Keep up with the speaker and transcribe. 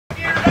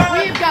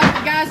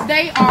guys,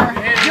 they are.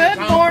 Good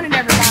morning,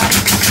 everybody.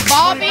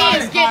 Bobby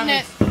is getting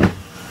it.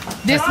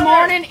 This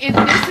morning,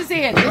 this is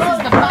it. This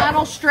is the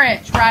final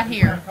stretch right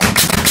here.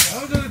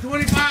 Those are the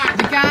 25.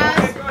 The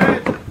guys,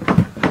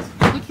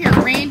 look here,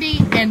 Randy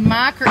and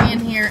Mike are in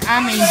here.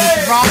 I mean,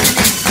 just rocking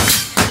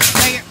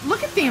it.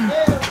 Look at them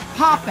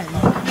popping,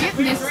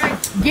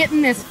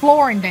 getting this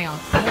flooring down.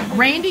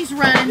 Randy's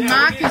running,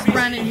 Mike is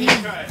running.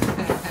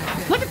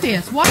 Look at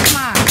this. Watch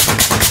Mike.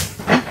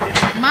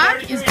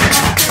 Mike is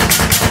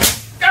popping.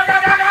 Go, go,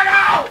 go, go,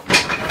 go!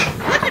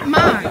 Look at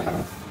Mike.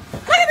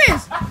 Look at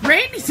this.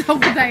 Randy's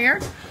over there.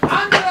 The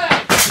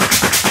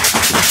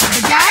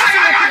guys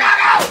are up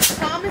here.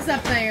 Tom is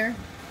up there.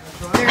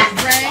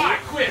 There's Ray.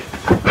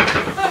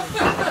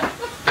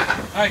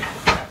 Hey,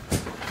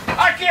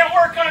 I can't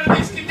work under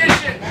these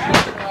conditions.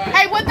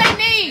 Hey, what they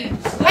need?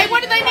 Hey,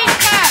 what do they need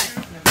cut?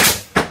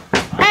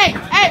 Hey,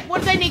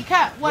 what do they need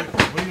cut? What?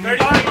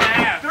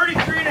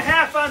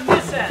 33.5 on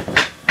this end.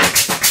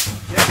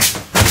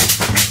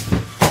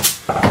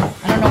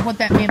 I don't know what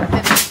that meant.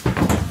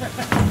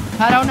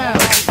 I don't know.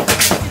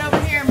 Get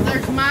over here.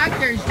 There's Mike.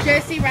 There's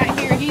Jesse right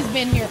here. He's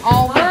been here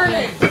all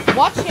weekend.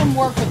 Watch him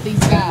work with these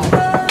guys.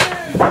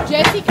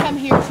 Jesse come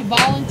here to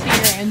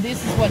volunteer, and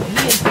this is what he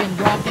has been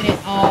rocking it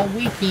all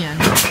weekend.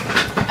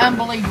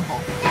 Unbelievable.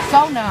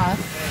 So nice.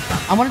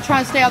 I want to try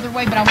and stay out of their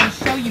way, but I want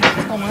to show you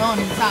what's going on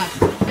inside.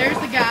 There's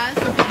the guys.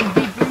 Look at the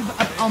big groove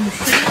up on the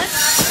ceiling.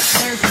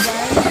 There's Ray.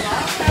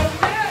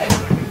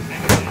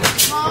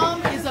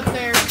 Tom is up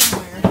there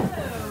somewhere.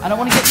 I don't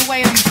want to get in the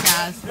way of these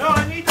guys. No,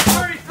 I need the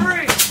 33.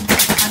 I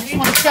just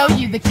want to show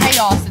you the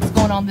chaos that's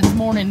going on this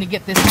morning to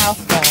get this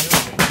house going.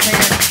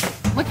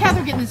 Look how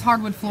they're getting this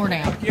hardwood floor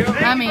down.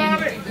 I mean,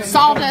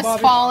 sawdust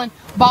falling.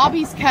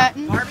 Bobby's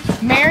cutting.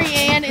 Mary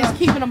Ann is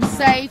keeping them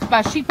safe.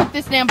 She put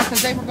this down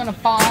because they were going to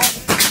fall.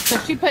 So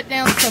she put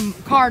down some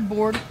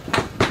cardboard.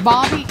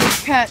 Bobby is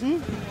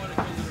cutting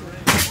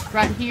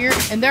right here.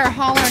 And they're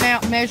hollering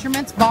out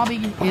measurements.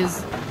 Bobby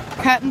is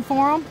cutting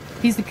for them.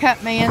 He's the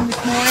cut man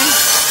this morning.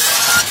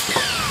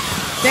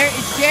 There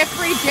is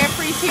Jeffrey.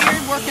 Jeffrey's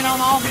here working on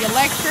all the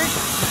electric.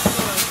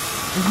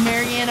 There's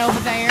Mary Ann over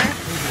there.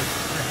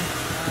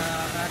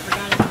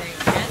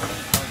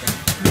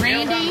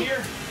 Randy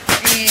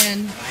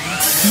and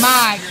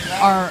Mike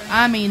are,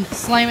 I mean,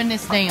 slamming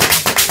this down.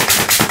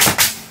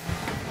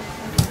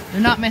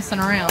 They're not messing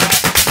around.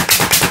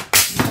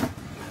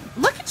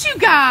 Look at you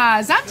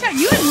guys. I'm telling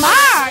you, and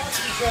Mike.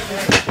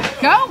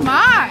 Go,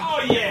 Mike.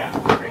 Oh, yeah.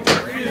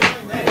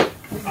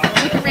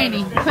 Look at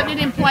Randy putting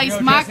it in place.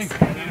 Mike is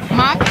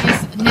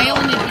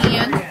nailing it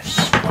in.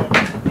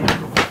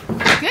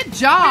 Good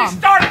job. We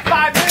started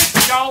 5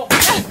 minutes ago.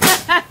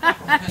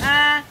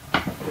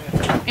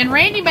 And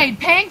Randy made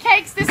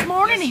pancakes this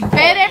morning. He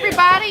fed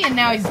everybody, and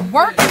now he's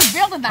working,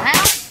 building the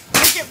house.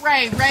 Look at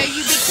Ray. Ray,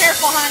 you be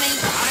careful, honey.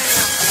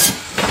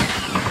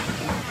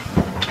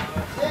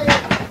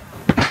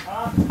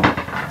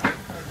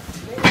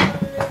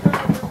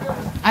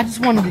 I just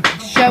wanted to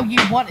show you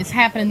what is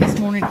happening this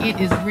morning. It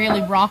is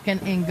really rocking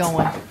and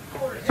going.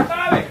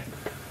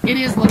 It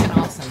is looking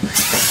awesome.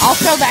 I'll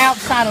show the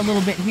outside a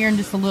little bit here in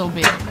just a little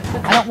bit.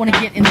 I don't want to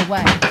get in the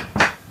way.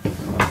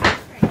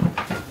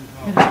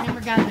 There's a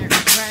camera guy there.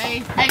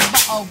 Ray. Hey,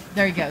 oh,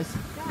 there he goes.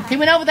 He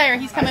went over there.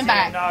 He's coming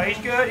back. No, he's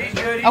good. He's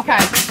good. Okay.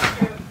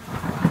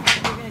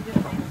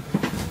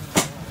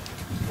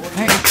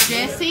 There's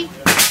Jesse.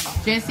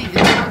 Jesse is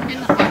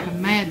working like a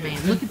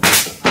madman. Look at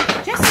this.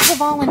 Jesse's a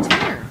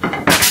volunteer.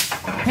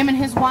 Him and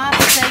his wife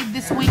stayed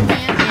this weekend,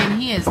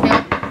 and he has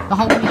helped the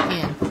whole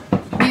weekend.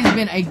 He's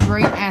been a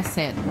great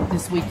asset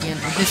this weekend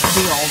of this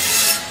build.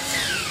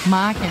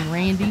 Mike and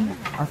Randy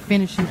are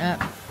finishing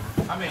up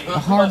the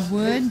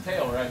hardwood.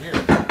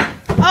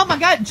 Oh my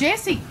God,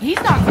 Jesse, he's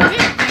not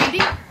quitting,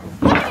 Randy.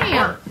 Look at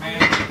him.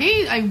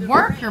 He's a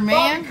worker,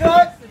 man.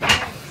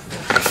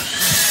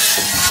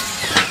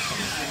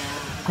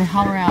 They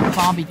holler out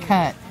Bobby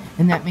cut,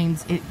 and that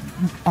means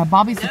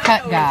Bobby's the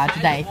cut guy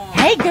today.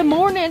 Hey, good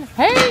morning.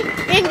 Hey,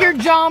 in your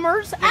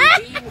jammers. I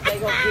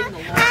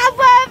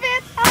love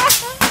it.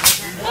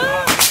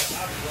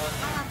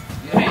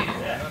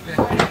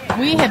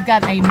 We have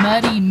got a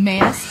muddy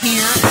mess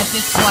here at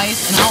this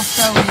place, and I'll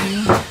show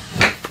you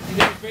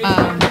a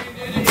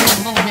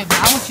little bit, but I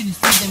want you to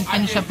see them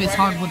finish up this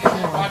hardwood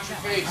floor.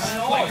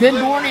 Good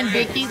morning,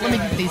 Vicki. Let me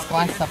get these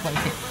glasses up. Let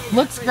me see.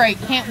 Looks great.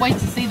 Can't wait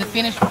to see the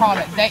finished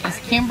product. That is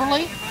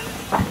Kimberly.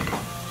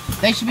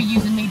 They should be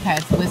using knee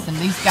pads. Listen,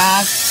 these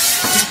guys,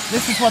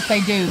 this is what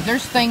they do.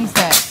 There's things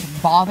that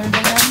bother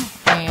them,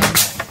 and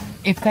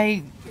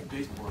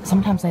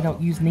sometimes they don't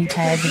use knee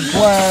pads and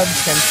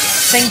gloves and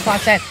things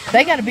like that.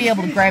 They got to be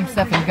able to grab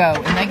stuff and go,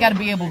 and they got to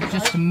be able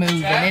just to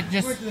move. And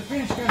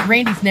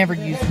Randy's never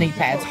used knee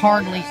pads,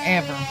 hardly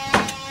ever.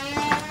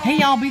 Hey,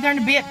 y'all, be there in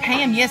a bit.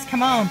 Pam, yes,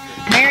 come on.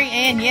 Mary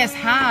Ann, yes,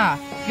 hi.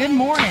 Good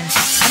morning.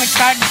 I'm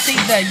excited to see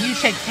the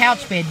U-shaped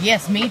couch bed.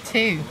 Yes, me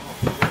too.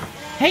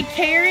 Hey,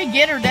 Carrie,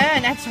 get her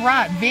done. That's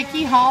right.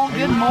 Vicki Hall,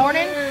 good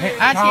morning.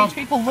 ITH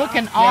people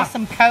looking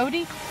awesome.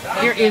 Cody.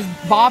 There is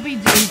Bobby,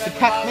 who's the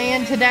cut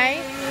man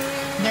today.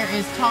 There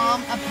is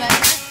Tom up there.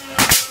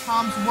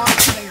 Tom's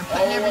working. They are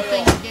putting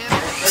everything together.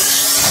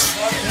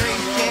 There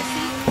is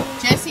Jesse.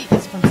 Jesse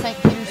is from St.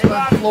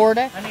 Petersburg,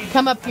 Florida.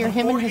 Come up here.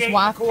 Him and his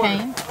wife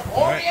came.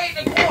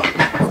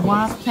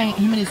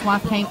 Him and his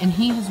wife came, and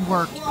he has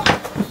worked,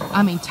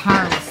 I mean,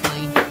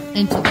 tirelessly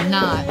into the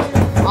night,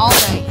 all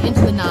day,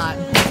 into the night.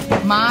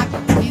 Mike,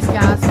 these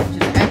guys have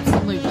just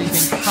absolutely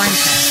been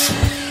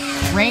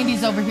cranking.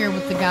 Randy's over here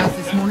with the guys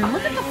this morning.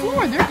 Look at the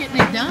floor. They're getting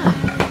it done.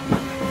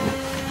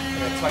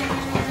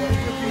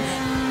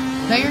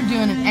 They are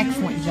doing an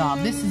excellent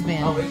job. This has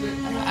been,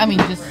 I mean,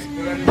 just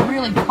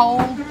really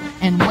cold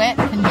and wet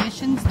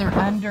conditions. They're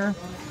under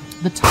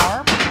the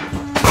tarp.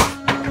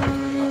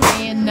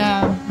 And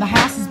the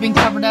house has been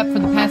covered up for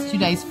the past 2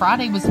 days.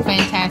 Friday was a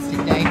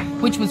fantastic day,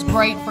 which was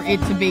great for it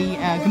to be,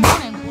 good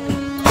morning,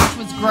 which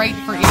was great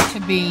for it to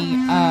be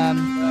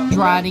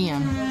dried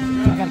in.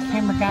 We've got a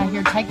camera guy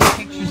here taking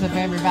pictures of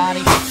everybody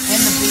in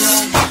the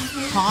build.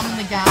 Tom and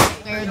the guy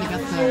up there, they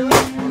got the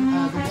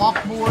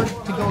walkboard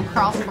to go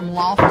across from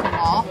loft to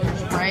loft.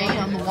 There's Ray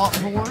on the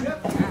walkboard.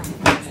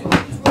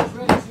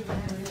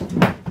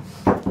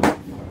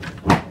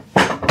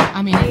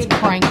 I mean, it's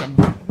cranking.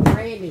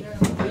 Randy,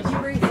 did you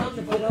bring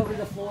something to put over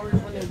the floors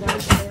when they're done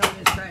today on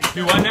this track?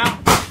 Do what now?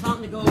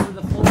 Something to go over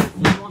the floors if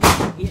you want to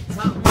get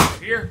something.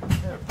 Here? So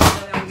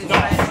that we can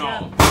scratch No.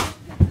 up.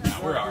 No,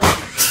 we're all right.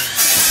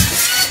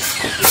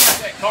 Got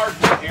that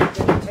cardboard here.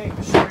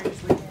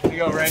 Here you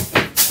go, Ray.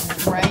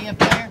 Ray up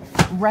there.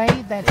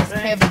 Ray, that is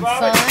Kevin's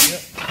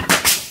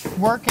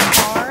son, working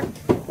hard.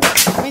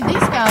 I mean,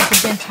 these guys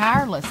have been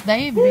tireless.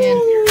 They've been,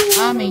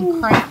 I mean,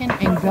 cranking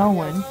and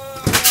going.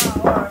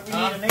 I'm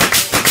trying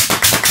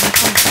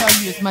to show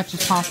you as much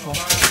as possible.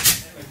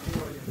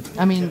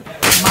 I mean,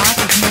 Mike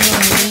is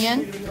nailing it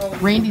in.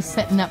 Randy's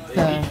setting up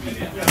the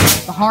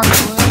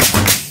hardwood.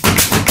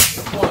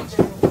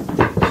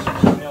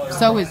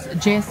 So is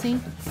Jesse.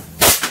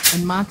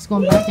 And Mike's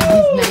going back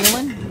and he's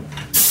nailing.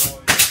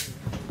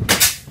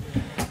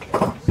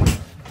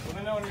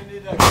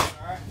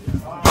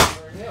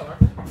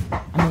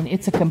 I mean,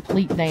 it's a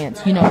complete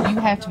dance. You know, you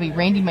have to be.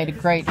 Randy made a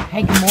great.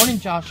 Hey, good morning,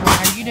 Joshua.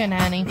 How are you doing,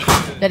 honey?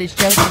 That is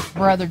Joseph's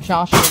brother,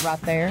 Joshua,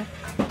 right there.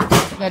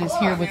 That is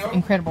here with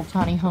Incredible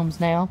Tiny Homes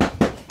now.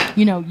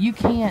 You know, you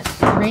can't.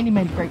 Randy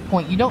made a great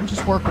point. You don't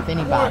just work with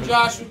anybody.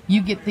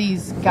 You get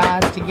these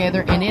guys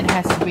together, and it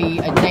has to be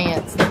a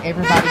dance that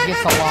everybody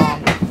gets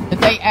along. That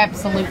they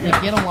absolutely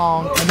get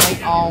along, and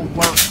they all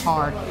work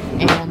hard.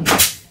 And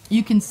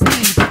you can see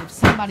that if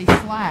somebody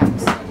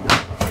slacks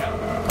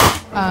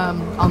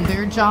on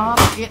their job,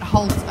 it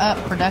holds up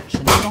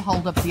production. It'll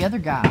hold up the other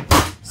guy.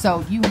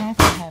 So you have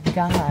to have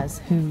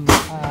guys who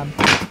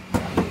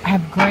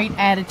have great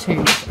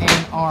attitudes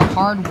and are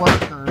hard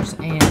workers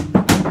and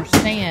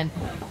understand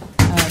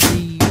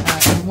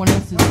everyone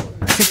else's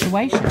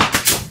situation.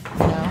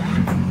 You know,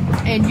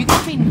 and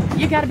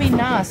you gotta be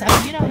nice. I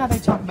mean, you know how they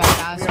talk about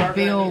guys who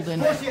build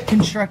and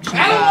construction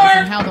guys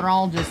and how they're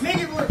all just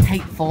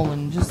hateful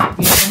and just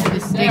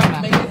this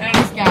stigma.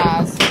 These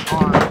guys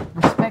are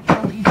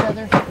respectful to each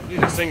other. You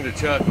need to sing the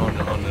Chuck on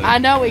the. I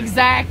know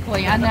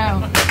exactly. I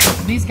know.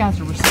 These guys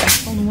are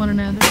respectful to one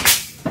another.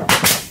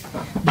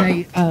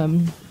 They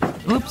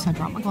oops, I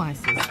dropped my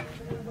glasses.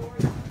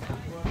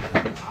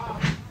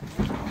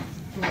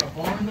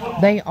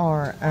 They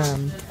are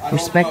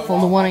respectful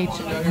to one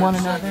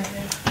another.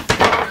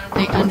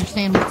 They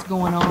understand what's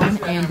going on,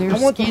 and they're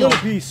skilled. The little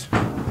piece.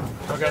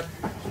 Okay.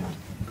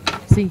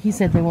 See, he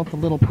said they want the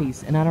little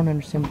piece, and I don't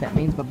understand what that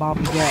means, but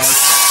Bobby does.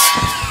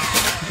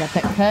 You got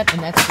that cut,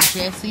 and that's for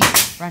Jesse.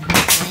 Right here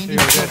for Randy.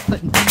 Still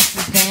putting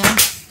pieces down.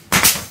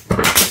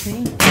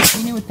 See?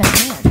 He knew what that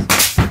meant.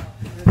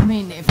 I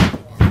mean,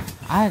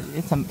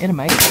 it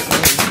amazes me.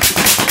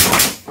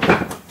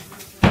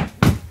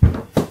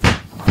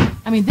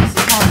 I mean, this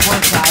is hard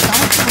work, guys. I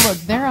want you to look.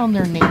 They're on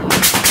their knees. They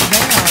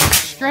are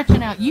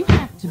stretching out. You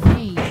have to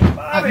be. You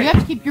have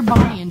to keep your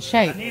body in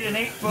shape.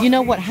 You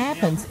know what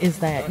happens is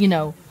that, you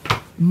know,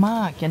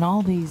 Mike and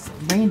all these,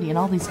 Randy and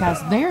all these guys,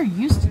 they're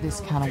used to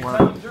this kind of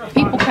work.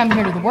 People come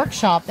here to the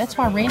workshop. That's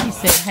why Randy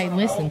said, hey,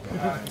 listen,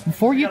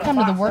 before you come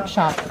to the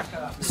workshop,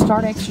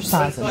 start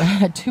exercising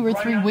 2 or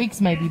 3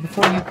 weeks maybe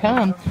before you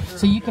come,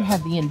 so you can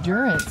have the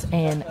endurance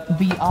and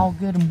be all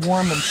good and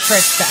warm and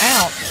stretched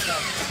out.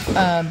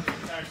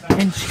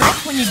 And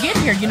stretch when you get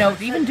here, you know,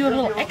 even do a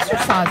little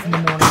exercise in the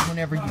morning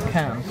whenever you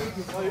come.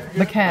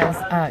 Because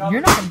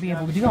you're not going to be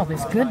able to do all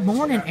this. Good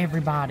morning,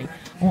 everybody.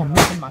 Oh, I'm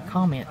missing my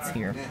comments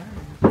here.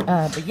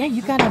 But yeah,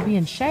 you got to be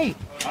in shape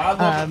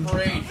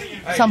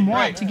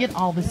somewhat to get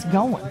all this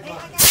going.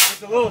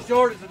 It's a little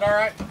short, is it all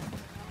right?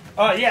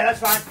 Yeah, that's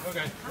fine.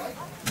 Okay.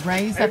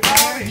 Ray's up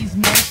there, he's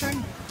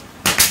measuring.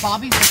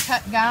 Bobby's a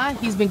cut guy,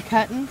 he's been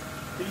cutting.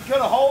 Can you cut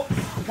a hole?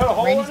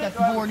 Randy's got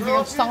the board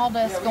here,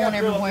 sawdust going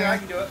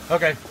everywhere.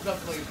 Okay.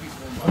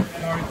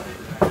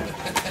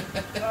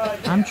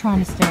 I'm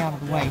trying to stay out of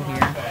the way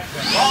here.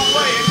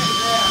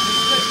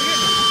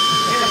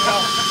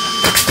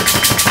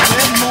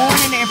 Good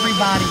morning,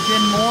 everybody.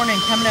 Good morning.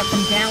 Coming up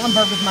from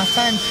Gallenberg with my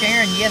son,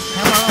 Sharon. Yes,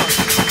 come on.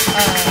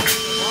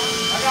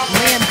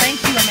 Lynn,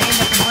 thank you,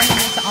 Amanda, for bringing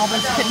this. All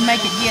this couldn't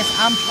make it, yes,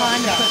 I'm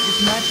trying to put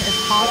as much as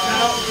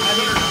possible.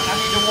 I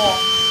need to walk.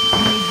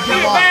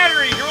 Need a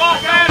battery. DeWalt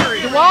battery.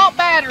 DeWalt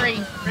battery.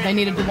 They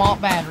need a DeWalt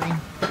battery.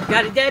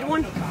 Got a dead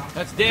one?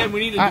 That's dead.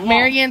 We need a All right, DeWalt.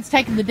 Marianne's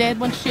taking the dead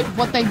one.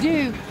 What they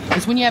do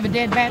is when you have a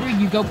dead battery,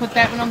 you go put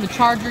that one on the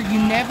charger. You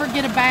never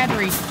get a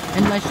battery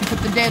unless you put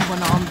the dead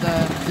one on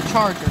the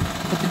charger.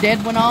 Put the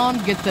dead one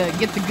on, get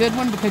the good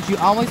one, because you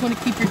always want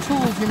to keep your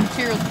tools, your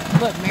materials.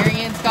 Look,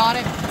 Marianne's got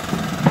it.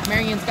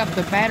 Marianne's got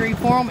the battery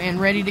for them and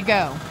ready to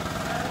go.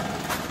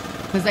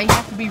 Because they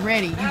have to be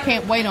ready. You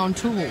can't wait on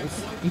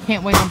tools. You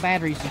can't wait on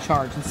batteries to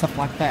charge and stuff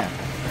like that.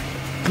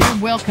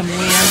 You're welcome, Lynn.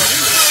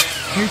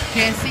 Here's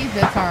Jesse.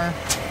 That's our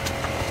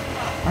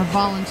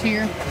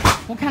volunteer.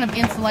 What kind of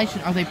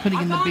insulation are they putting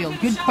in the build?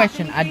 Good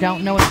question. I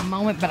don't know at the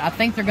moment, but I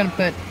think they're going to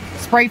put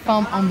spray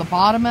foam on the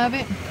bottom of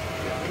it.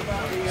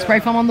 Spray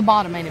foam on the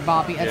bottom, ain't it,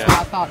 Bobby? That's what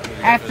I thought.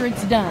 After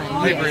it's done.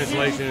 Paper Yes.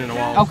 insulation in the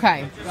wall.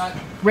 Okay.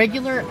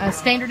 Regular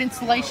standard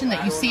insulation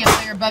that you see up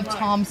there above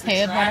Tom's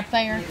head right up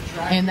there.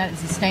 And that is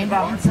the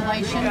standard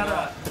insulation.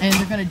 And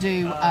they're going to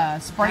do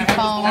spray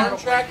foam.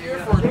 Track here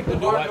for the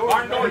door.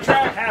 Barn door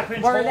track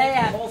happens. Where are they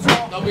at?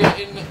 They'll be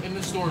in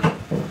the store.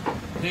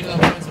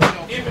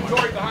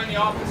 Inventory behind the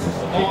office is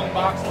a long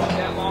box, about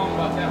that long,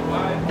 about that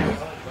wide.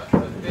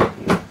 But big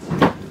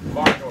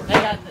barn door. They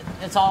got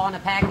it's all in a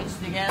package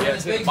together. Yeah,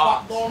 it's a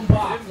box. long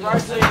box. Didn't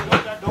Bryce say you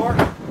built that door?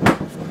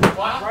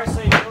 Bryce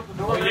say you built the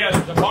door? Oh, yeah,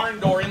 there's a barn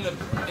door in the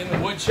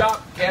wood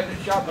shop, cabinet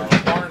shop. There's a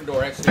barn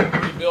door actually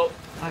rebuilt.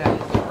 I got it.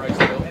 Bryce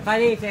built. If I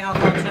need anything, I'll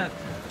call Chuck.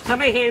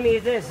 Somebody hand me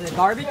this. Is it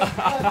garbage?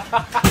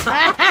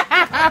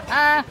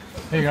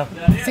 There you go.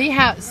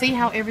 See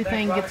how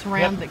everything gets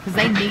around it, because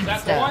they need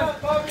That's the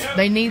stuff. one?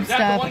 They need Is that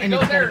the stuff, one that and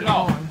it's goes there going to or get no?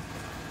 on.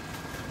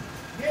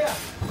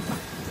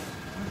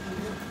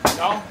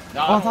 No?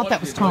 No, Oh, I thought that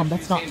was Tom.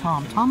 That's not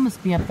Tom. Tom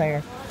must be up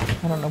there.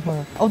 I don't know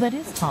where. Oh, that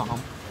is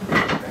Tom.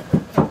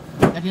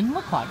 That didn't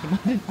look like him. I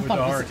thought the it was-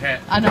 hard hat.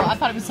 I know. I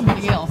thought it was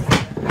somebody else.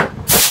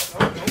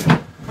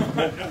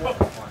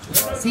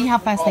 See how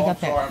fast they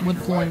got that wood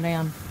flowing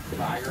down.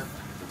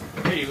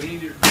 Hey, we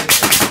need to...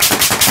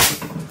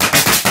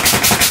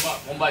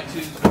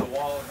 1x2s for the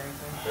wall or anything?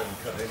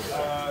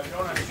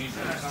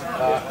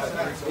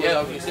 Yeah,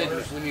 like you said,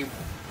 just when you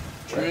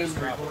trim.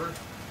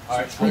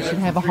 He should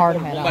have a hard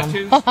hat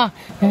 1x2s?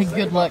 on.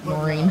 Good luck,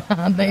 Maureen.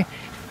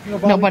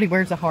 Nobody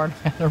wears a hard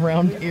hat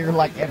around here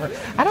like ever.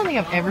 I don't think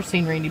I've ever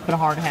seen Randy put a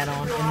hard hat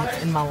on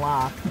in my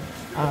life,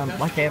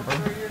 like ever.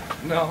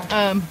 No.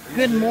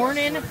 Good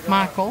morning,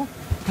 Michael.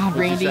 God,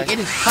 Randy, it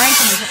is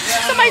cranking.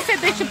 Somebody said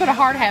they should put a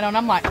hard hat on.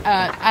 I'm like,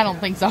 I don't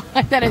think so.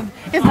 That is,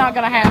 it's not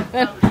going to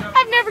happen.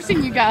 I've never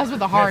seen you guys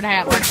with a hard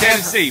hat. We're in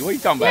Tennessee. What are you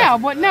talking about? Yeah,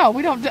 but no,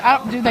 we don't.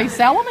 Do they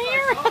sell them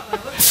here?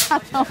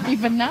 I don't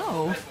even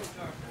know.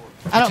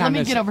 I don't. Let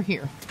me get over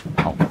here.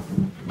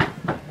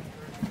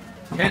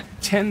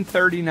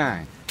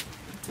 10:39.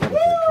 12:30,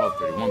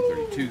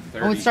 1:30, 2:30.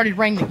 Oh, it started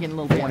raining again a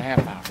little bit.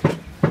 4.5 hours.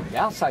 The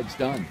outside's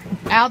done.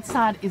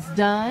 Outside is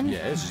done.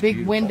 Yeah, this is big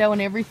beautiful. window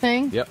and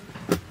everything. Yep.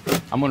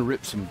 I'm going to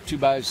rip some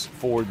 2x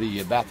for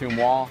the bathroom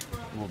wall.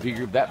 We'll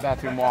regroup that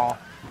bathroom wall.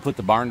 Put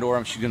the barn door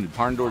on. She's going to do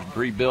barn doors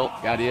rebuilt.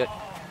 Got it.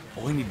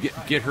 Oh, we need to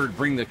get her to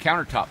bring the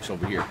countertops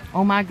over here.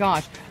 Oh my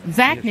gosh,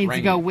 Zach It's needs to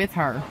raining. go with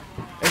her.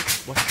 Hey,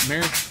 what's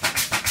Mary?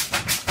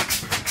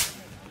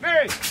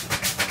 Mary!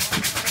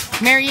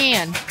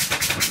 Marianne.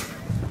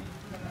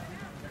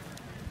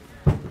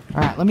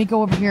 All right, let me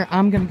go over here.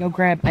 I'm gonna go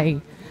grab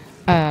a.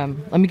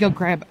 Let me go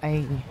grab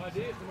a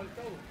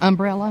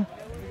umbrella.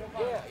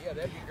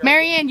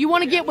 Marianne, you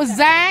want to get with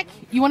Zach?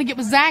 You want to get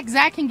with Zach?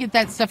 Zach can get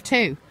that stuff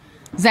too.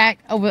 Zach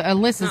over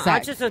Alyssa's I'm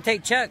Zach. just gonna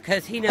take Chuck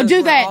because he knows. Do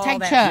where that. all Take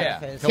that Chuck.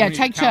 stuff is. Yeah,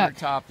 take Chuck.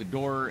 Countertop, the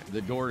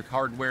door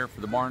hardware for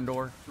the barn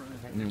door.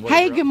 And then Hey,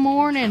 whatever good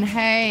morning.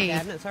 Hey.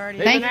 Cabinet's already.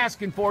 They've Thank- been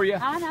asking for you.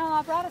 I know,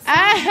 I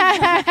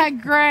brought a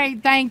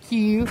Great, thank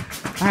you.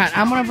 All right,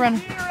 I'm gonna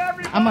run.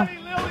 I'm gonna.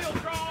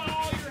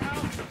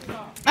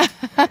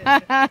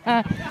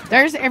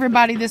 There's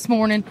everybody this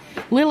morning.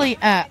 Lily,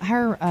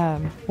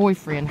 her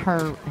boyfriend,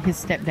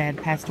 his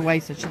stepdad passed away,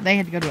 so they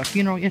had to go to a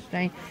funeral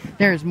yesterday.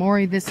 There's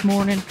Maury this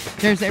morning.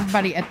 There's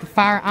everybody at the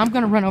fire. I'm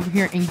gonna run over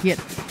here and get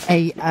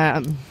a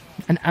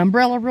an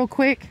umbrella real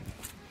quick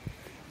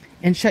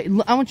and show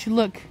you. I want you to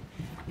look.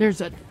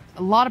 There's a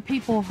lot of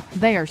people.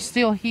 They are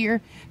still here.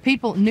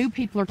 New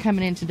people are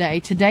coming in today.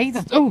 Today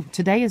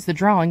is the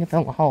drawing. I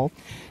fell in a hole.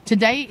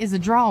 Today is the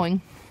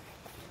drawing.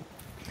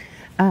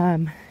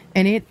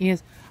 And it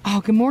is,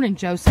 oh, good morning,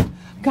 Joseph.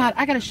 God,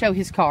 I got to show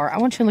his car. I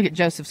want you to look at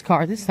Joseph's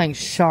car. This thing's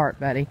sharp,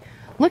 buddy.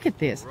 Look at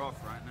this. Rough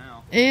right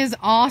now. It is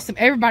awesome.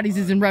 Everybody's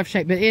is in rough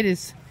shape, but that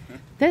is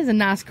a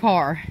nice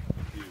car.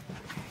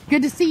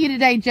 Good to see you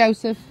today,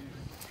 Joseph.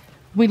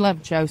 We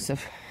love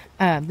Joseph.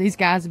 These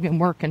guys have been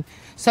working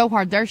so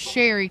hard. There's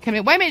Sherry coming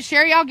in. Wait a minute,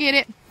 Sherry, I'll get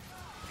it.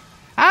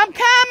 I'm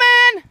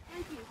coming.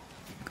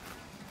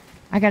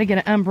 I got to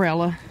get an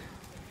umbrella.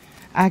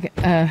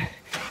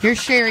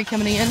 Here's Sherry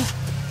coming in.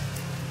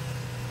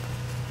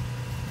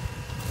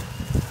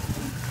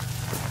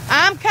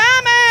 I'm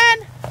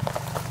coming.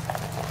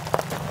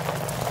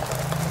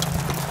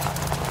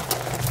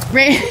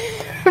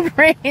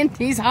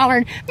 Randy's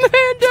hollering,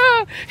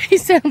 Amanda! He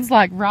sounds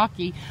like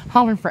Rocky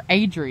hollering for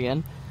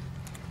Adrian.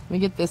 Let me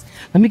get this.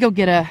 Let me go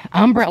get a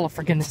umbrella,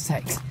 for goodness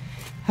sakes.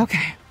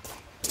 Okay.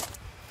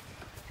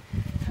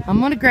 I'm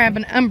going to grab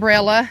an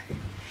umbrella,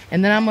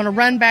 and then I'm going to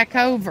run back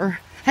over.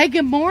 Hey,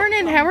 good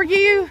morning. How are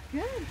you?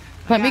 Good.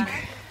 Let me...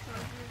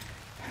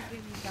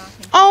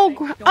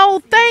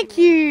 Oh, thank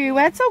you.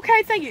 That's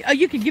okay. Thank you. Oh,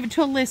 you can give it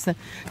to Alyssa.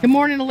 Good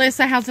morning,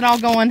 Alyssa. How's it all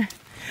going?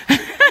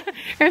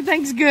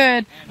 Everything's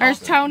good. There's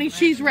Tony.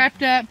 She's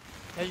wrapped up.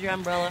 There's your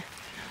umbrella.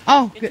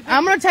 Oh, good.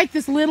 I'm going to take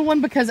this little one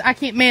because I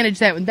can't manage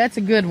that one. That's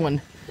a good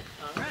one.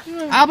 All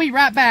right. I'll be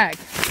right back.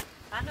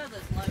 I know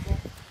this label.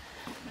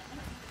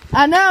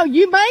 I know.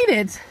 You made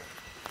it.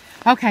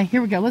 Okay,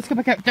 here we go. Let's go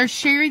back up. There's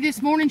Sherry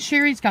this morning.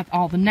 Sherry's got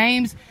all the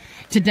names.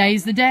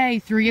 Today's the day.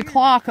 3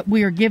 o'clock.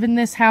 We are giving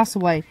this house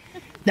away.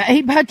 The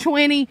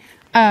 8x20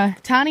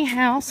 tiny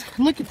house.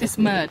 Look at this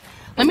mud.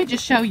 Let me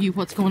just show you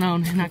what's going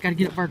on. And I got to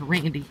get up there to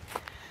Randy.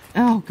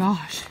 Oh,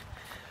 gosh.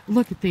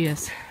 Look at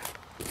this.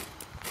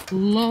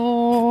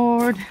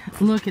 Lord.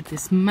 Look at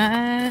this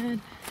mud.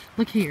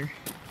 Look here.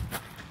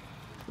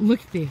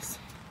 Look at this.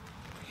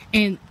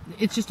 And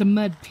it's just a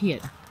mud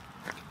pit.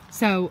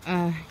 So,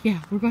 yeah,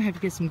 we're going to have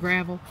to get some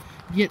gravel.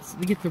 Get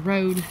the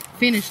road,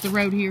 finish the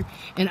road here.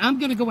 And I'm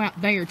going to go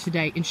out there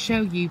today and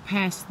show you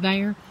past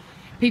there.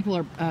 People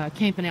are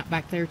camping out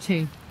back there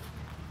too.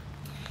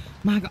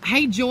 My God.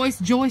 Hey, Joyce.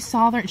 Joyce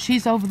saw her.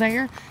 She's over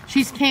there.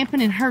 She's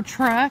camping in her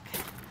truck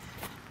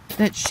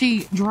that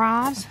she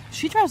drives.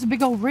 She drives a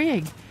big old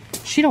rig.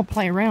 She don't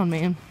play around,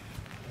 man.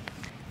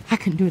 I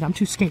couldn't do it. I'm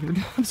too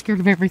scared. I'm scared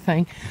of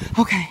everything.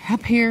 Okay,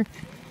 up here.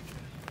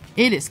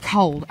 It is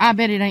cold. I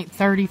bet it ain't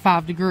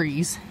 35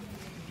 degrees.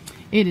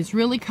 It is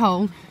really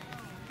cold.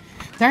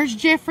 There's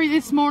Jeffrey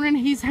this morning.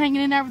 He's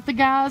hanging in there with the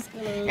guys.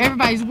 Hello.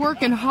 Everybody's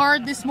working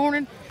hard this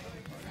morning.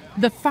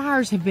 The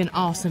fires have been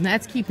awesome.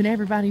 That's keeping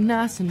everybody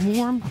nice and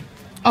warm.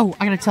 Oh,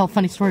 I gotta tell a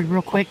funny story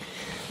real quick.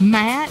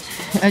 Matt,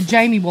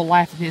 Jamie will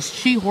laugh at this.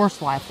 She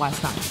horse laughed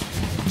last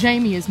night.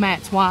 Jamie is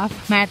Matt's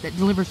wife. Matt that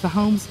delivers the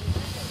homes.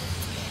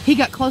 He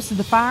got close to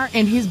the fire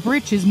and his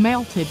britches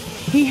melted.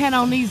 He had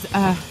on these,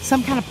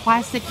 some kind of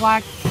plastic,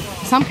 like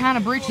some kind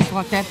of britches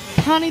like that.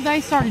 Honey,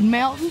 they started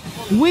melting.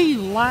 We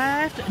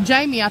laughed.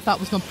 Jamie, I thought,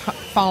 was going to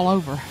fall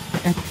over.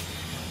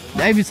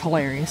 It was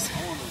hilarious.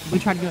 We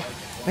tried to go.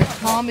 There's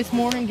Tom this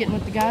morning getting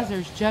with the guys.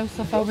 There's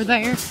Joseph over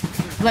there.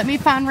 Let me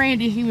find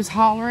Randy. He was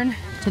hollering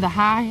to the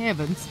high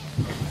heavens.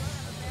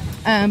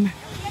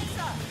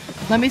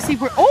 Let me see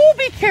where. Oh,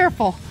 be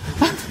careful.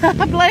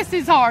 Bless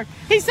his heart.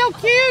 He's so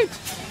cute.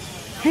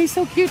 He's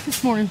so cute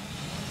this morning.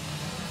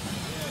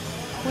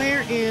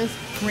 Where is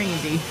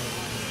Randy?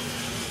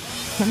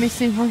 Let me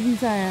see where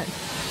he's at.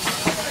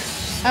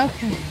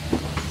 Okay.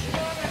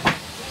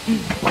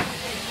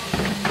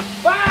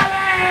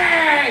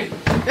 Bobby!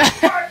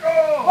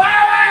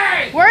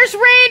 Bobby! Where's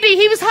Randy?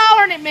 He was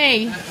hollering at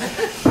me.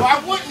 Why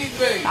wouldn't he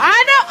be?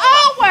 I know,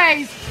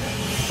 always.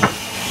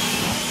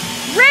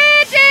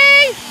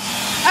 Randy!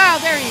 Oh,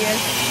 there he is.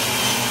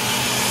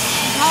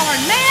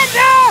 Hollering,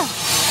 Nanda!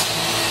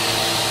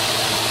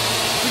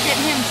 We're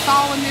getting him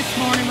stalling this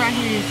morning right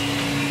here.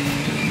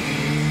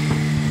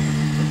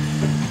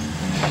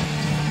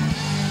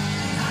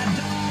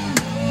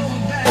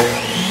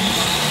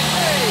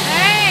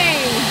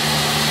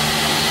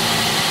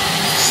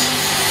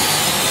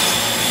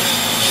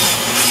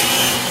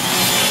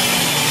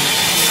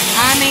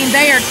 I mean,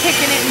 they are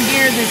kicking it in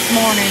gear this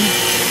morning.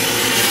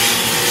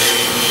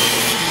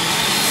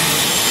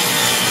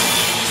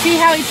 See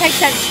how he takes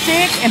that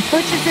stick and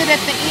pushes it at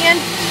the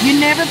end?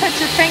 You never put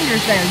your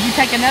fingers there. You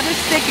take another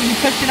stick and you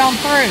push it on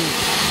through.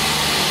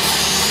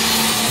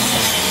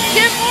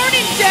 Good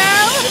morning,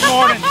 Joe. Good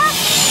morning.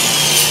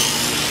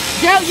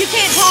 Joe, you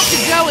can't talk to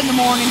Joe in the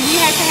morning.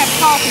 You have to have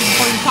coffee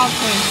before you talk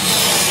to him.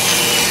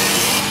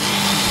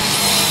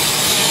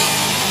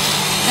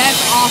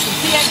 That's awesome.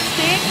 See that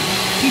stick?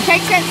 He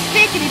takes that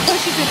stick and he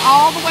pushes it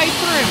all the way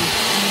through.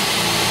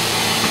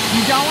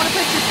 You don't want to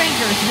put your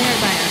fingers near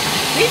there.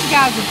 These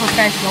guys are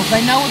professionals.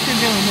 They know what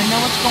they're doing. They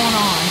know what's going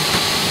on.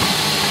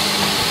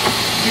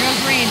 Here goes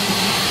Randy.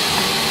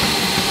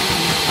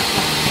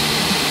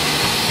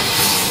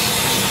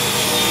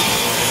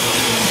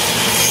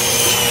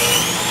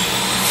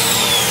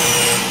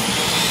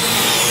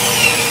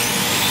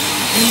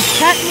 And he's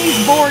cutting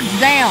these boards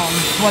down.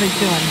 Is what he's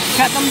doing.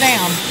 Cutting them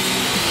down.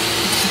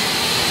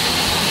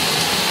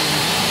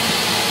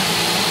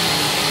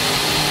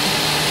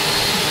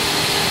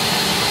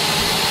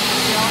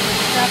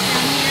 Stuff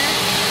down here.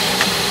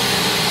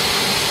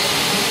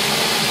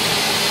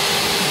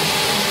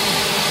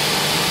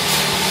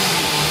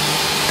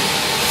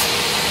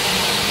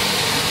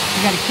 We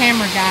got a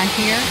camera guy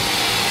here.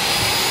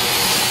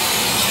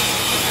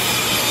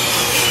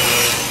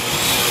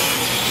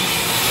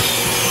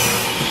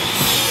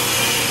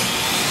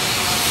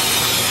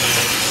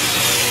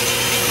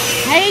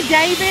 Hey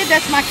David,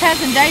 that's my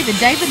cousin David.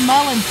 David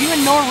Mullins, you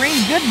and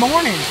Noreen, good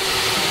morning.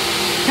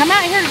 Come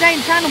out here today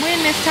and trying to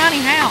win this tiny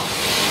house.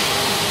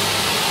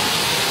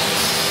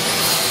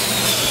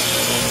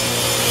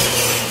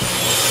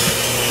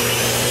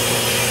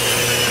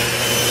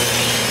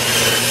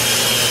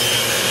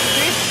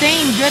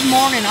 good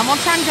morning. I'm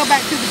going to try and go back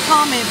through the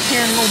comments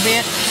here in a little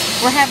bit.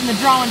 We're having the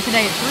drawing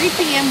today at 3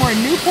 p.m. We're in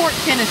Newport,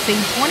 Tennessee,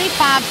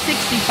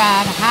 2565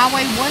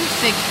 Highway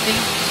 160,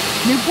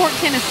 Newport,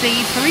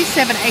 Tennessee,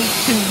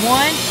 37821.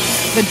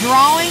 The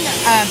drawing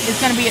is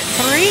going to be at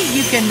 3.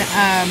 You can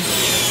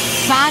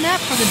sign up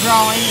for the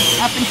drawing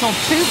up until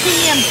 2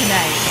 p.m.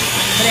 today.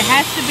 But it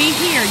has to be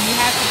here. You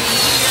have to be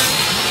here.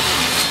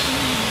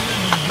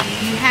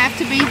 You have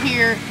to be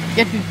here.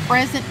 You have to be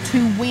present to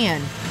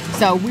win.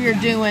 So we are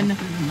doing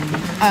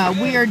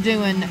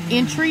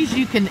entries.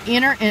 You can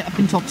enter up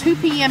until 2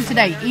 p.m.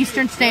 today,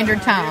 Eastern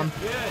Standard Time.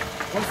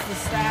 What's the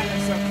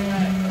status of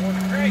that?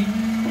 Great.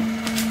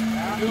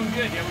 Doing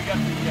good. Yeah, we got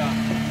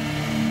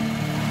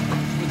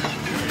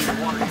the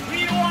water. We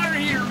need a water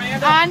heater,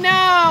 man. I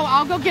know.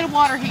 I'll go get a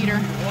water heater.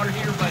 Water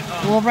heater, but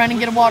We'll run and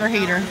get a water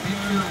heater.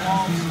 interior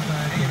walls,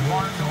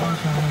 barn doors,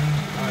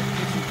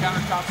 kitchen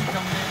countertops are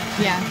coming in.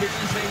 Yeah.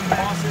 Kitchen sink,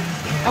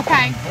 faucets,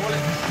 Okay.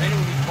 toilet. Then we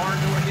need barn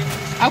door hinges.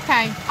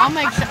 Okay. I'll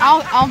make sure.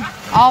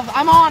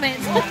 I'm on it.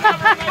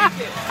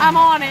 I'm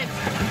on it.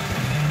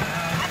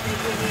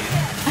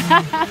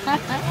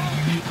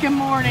 Good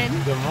morning.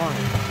 Good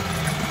morning.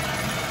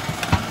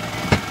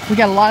 We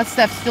got a lot of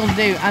stuff still to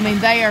do. I mean,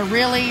 they are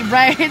really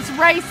it's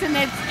racing.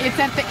 It's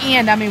at the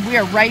end. I mean, we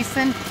are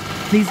racing.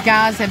 These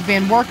guys have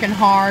been working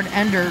hard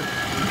under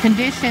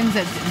conditions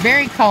that's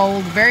very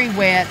cold, very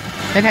wet.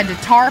 They've had to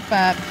tarp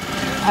up,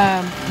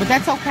 but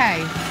that's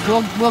okay.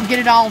 We'll get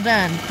it all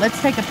done. Let's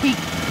take a peek.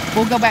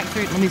 We'll go back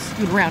through it. Let me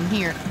scoot around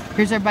here.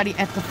 Here's everybody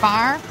at the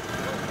fire.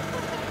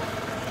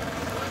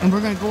 And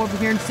we're going to go over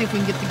here and see if we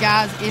can get the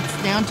guys.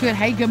 It's down to it.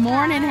 Hey, good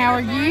morning. How are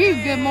you?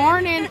 Good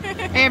morning,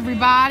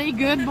 everybody.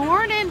 Good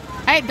morning.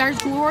 Hey,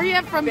 there's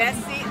Gloria from...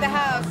 Best seat in the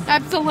house.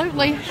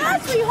 Absolutely. Hi,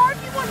 sweetheart.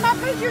 You want my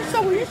picture?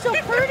 You're so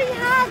pretty.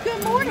 Hi,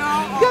 good morning.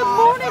 Good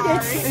morning.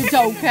 It's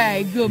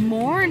okay. Good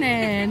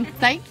morning.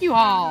 Thank you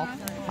all.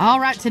 All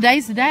right,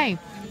 today's the day.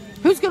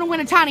 Who's going to win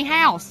a tiny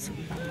house?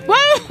 Woo!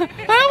 Who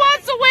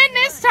wants to win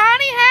this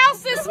tiny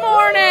house this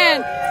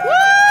morning?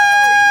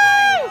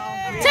 Woo!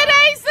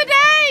 Today's the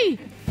day.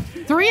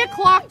 3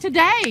 o'clock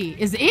today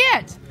is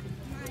it.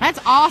 That's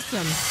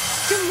awesome.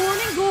 Good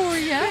morning,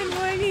 Gloria. Good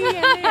morning.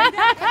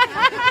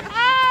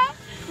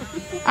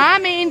 I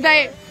mean,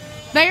 they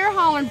are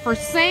hollering for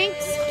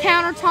sinks,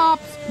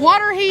 countertops,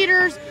 water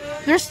heaters.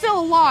 There's still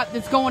a lot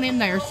that's going in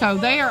there, so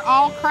they are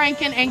all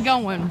cranking and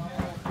going.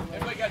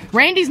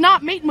 Randy's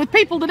not meeting with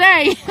people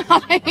today.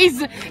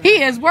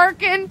 He is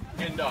working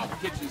And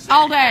kitchen sink.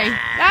 all day.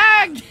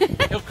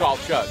 He'll call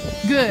Chuck.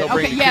 Good. He'll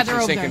bring Okay, the yeah, kitchen they're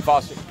over sink there. and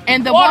faucet.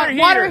 And the Water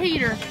water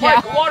heater. heater.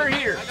 Mike, Yeah. water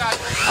heater.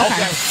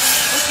 Okay.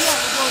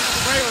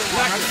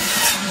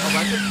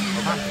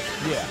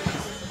 Yeah.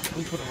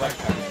 We put a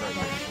record.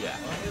 Yeah.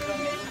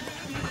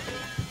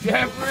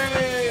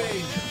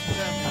 Jeffrey!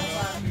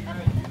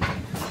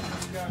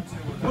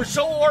 We're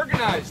so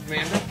organized,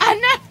 man.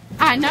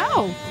 I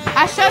know.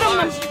 I showed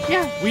them.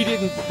 Yeah. We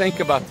didn't think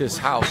about this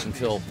house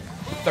until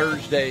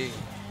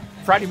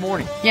Friday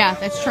morning. Yeah,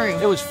 that's true.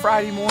 It was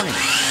Friday morning.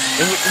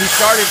 And we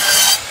started,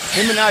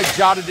 him and I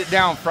jotted it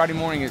down Friday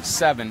morning at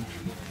 7.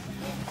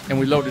 And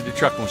we loaded the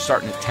truck and we're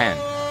starting at 10.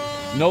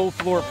 No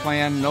floor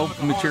plan, no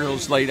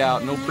materials laid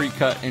out, no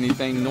pre-cut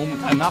anything, no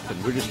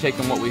nothing. We're just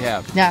taking what we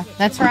have. Yeah,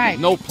 that's right.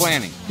 No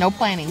planning. No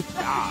planning.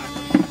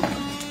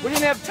 We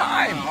didn't have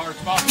time. Well,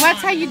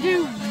 that's how you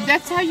do.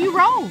 That's how you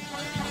roll.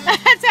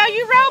 That's how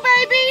you roll,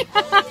 baby.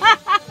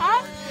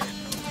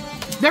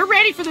 They're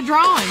ready for the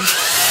drawing.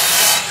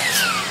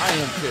 I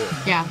am too.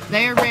 Yeah,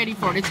 they are ready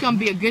for it. It's going to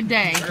be a good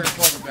day. They're gonna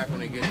call me back when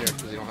they get there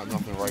because they don't have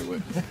nothing to write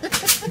with.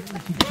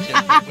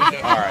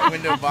 All right.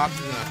 Window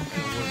boxes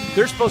and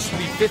There's supposed to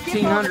be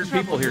 1,500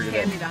 people here today.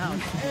 Hand me the house.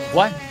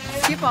 What?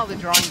 Skip all the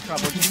drawing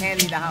trouble. Just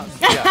hand me the house.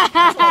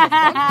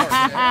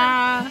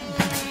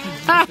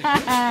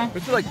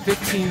 There's like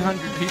 1,500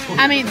 people here.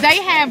 I mean,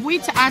 they have.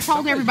 I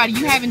told everybody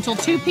you have until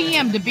 2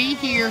 p.m. to be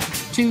here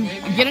to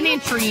get an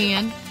entry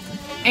in,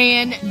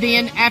 and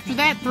then after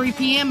that, 3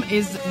 p.m.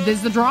 is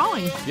the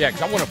drawing. Yeah,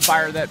 because I want to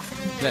fire that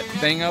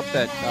thing up.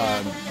 That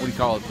what do you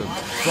call it? The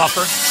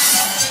fluffer.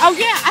 Oh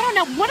yeah, I don't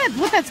know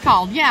what that's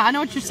called. Yeah, I know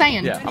what you're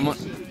saying. Yeah, I'm a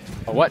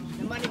what?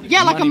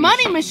 Yeah, like a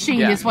money machine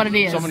Yeah. is what it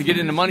is. So I'm gonna get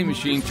in the money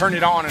machine, turn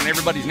it on, and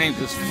everybody's names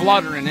just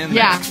fluttering in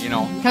Yeah, there. You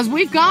know. because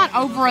we've got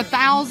over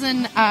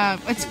 1,000.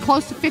 It's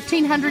close to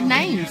 1,500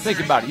 names. Think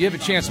about it. You have a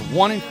chance of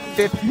 1 in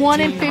 1,500. 1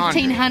 in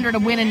 1,500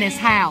 of winning this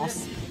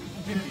house.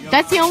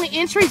 That's the only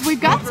entries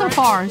we've got so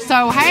far.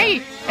 So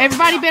hey,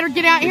 everybody better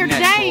get out here Isn't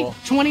that today.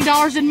 cool?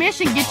 $20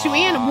 admission gets you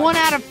in. 1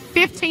 out of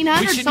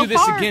 1,500 We should so do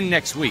this far. again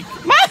next week.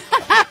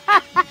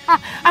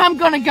 I'm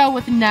gonna go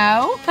with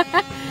no.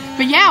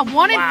 But yeah,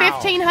 1 in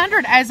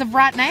 1,500 as of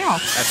right now.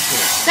 That's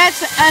cool.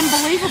 That's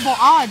unbelievable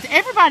odds.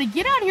 Everybody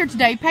get out here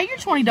today, pay your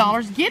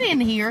 $20, get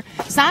in here,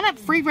 sign up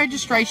free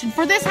registration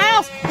for this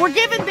house. We're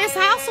giving this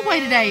house away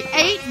today.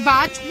 8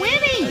 by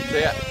 20. That's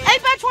it.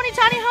 8 by 20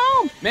 tiny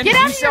home. Man, Get do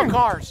out you sell here.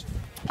 cars?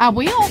 I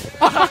will.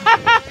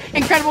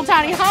 Incredible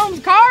Tiny Homes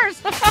cars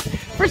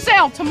for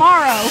sale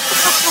tomorrow.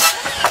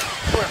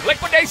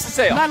 Liquidation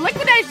sale. The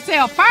liquidation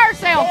sale, fire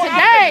sale Going today.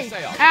 out of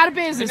business. Out of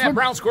business. Isn't that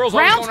brown squirrels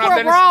Brown always going out of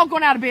squirrel, we're all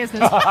going out of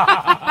business.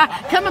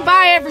 Come and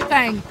buy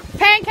everything.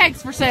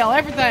 Pancakes for sale,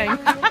 everything.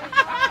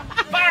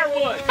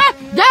 Firewood.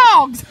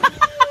 Dogs.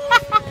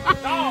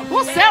 Dogs.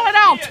 We'll sell it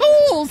all.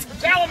 Tools.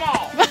 Sell them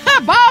all.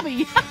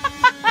 Bobby.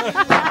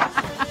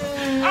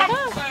 I'm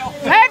for sale.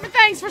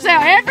 Everything's for sale.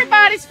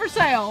 Everybody's for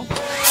sale.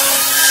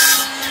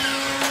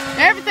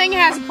 Everything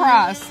has a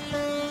price.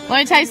 Let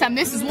me tell you something.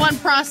 This is one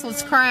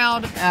priceless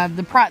crowd.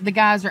 The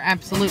guys are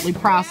absolutely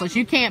priceless.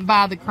 You can't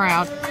buy the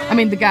crowd. I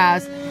mean, the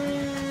guys.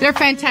 They're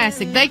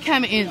fantastic. They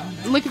come in.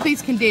 Look at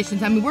these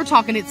conditions. I mean, we're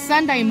talking. It's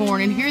Sunday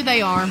morning. Here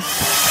they are.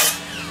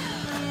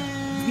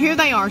 Here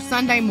they are,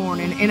 Sunday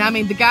morning, and I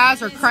mean the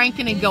guys are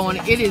cranking and going.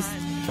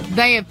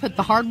 They have put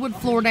the hardwood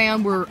floor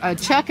down.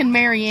 Chuck and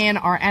Marianne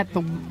are at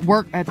the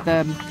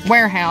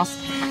warehouse.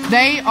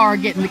 They are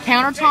getting the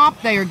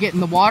countertop. They are getting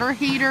the water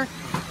heater.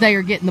 They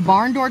are getting the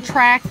barn door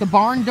track, the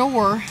barn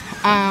door,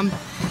 and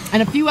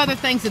a few other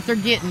things that they're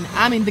getting.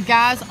 I mean the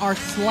guys are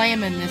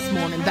slamming this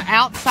morning. The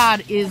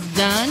outside is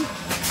done.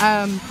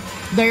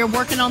 They are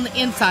working on the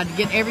inside to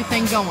get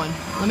everything going.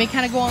 Let me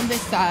kind of go on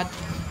this side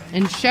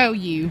and show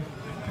you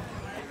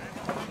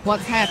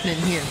what's happening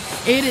here.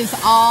 It is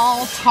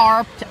all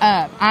tarped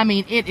up. I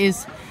mean,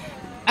 it's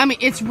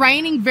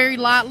raining very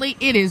lightly.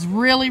 It is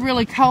really,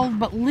 really cold,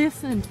 but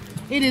listen,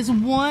 it is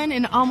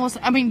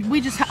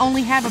we just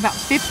only have about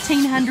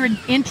 1,500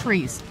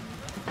 entries.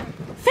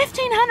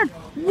 1,500,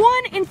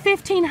 1 in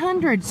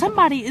 1,500.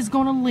 Somebody is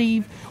going to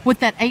leave with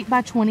that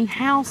 8x20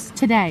 house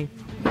today.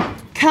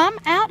 Come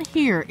out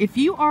here. If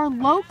you are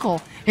local,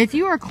 if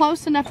you are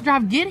close enough to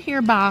drive, get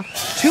here by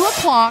 2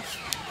 o'clock,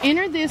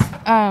 enter this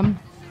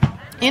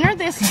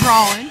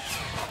drawing,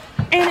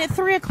 and at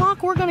 3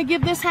 o'clock we're going to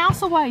give this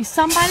house away.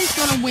 Somebody's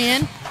going to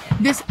win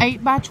this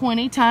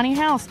 8x20 tiny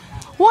house.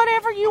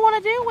 Whatever you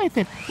want to do with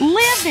it,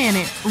 live in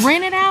it,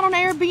 rent it out on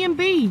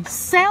Airbnb,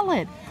 sell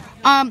it,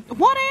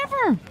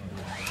 whatever.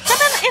 I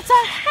mean, it's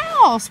a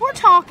house. We're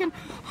talking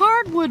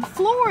hardwood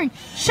flooring,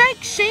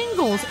 shake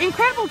shingles,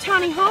 incredible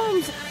tiny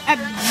homes.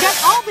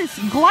 Got all this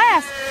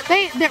glass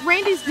that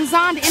Randy's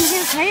designed in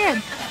his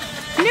head.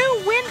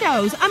 New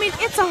windows. I mean,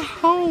 it's a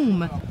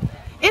home.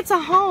 It's a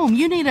home.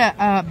 You need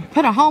to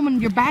put a home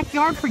in your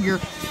backyard for your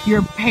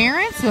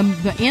parents,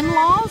 the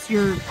in-laws,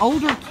 your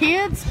older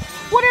kids,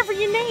 whatever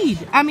you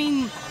need. I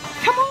mean,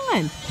 come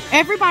on.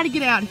 Everybody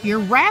get out here,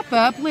 wrap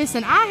up.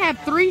 Listen, I have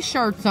 3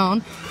 shirts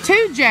on,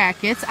 2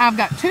 jackets. I've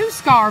got 2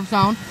 scarves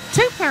on,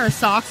 2 pair of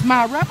socks,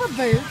 my rubber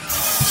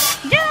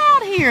boots. Get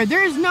out here.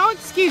 There is no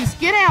excuse.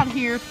 Get out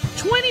here.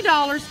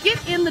 $20.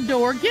 Get in the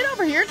door. Get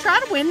over here and try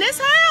to win this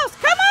house.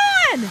 Come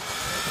on.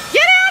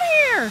 Get out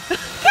here.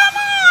 Come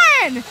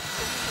on.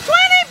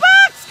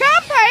 $20.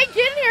 Come pay.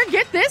 Get in here and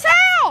get this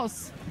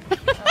house.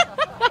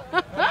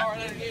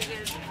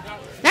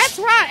 That's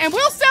right. And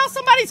we'll sell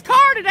somebody's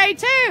car today,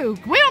 too.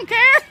 We don't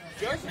care.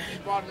 Jason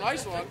just bought a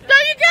nice one.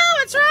 There you go.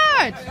 That's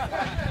right.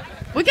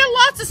 We got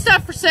lots of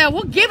stuff for sale.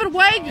 We'll give it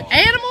away.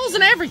 Animals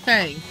and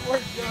everything.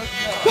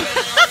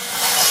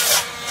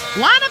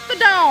 Line up the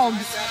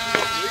dogs.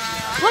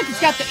 Look, it's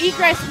got the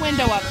egress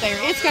window up there.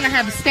 It's going to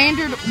have a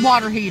standard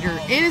water heater.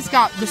 It has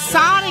got the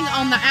siding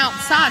on the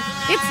outside.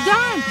 It's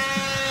done.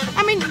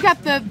 I mean, you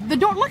got the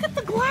door. Look at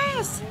the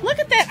glass. Look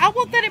at that. I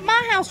want that at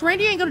my house.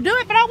 Randy ain't going to do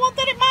it, but I want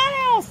that at my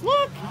house.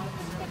 Look.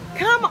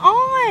 Come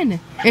on.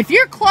 If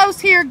you're close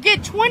here,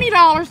 get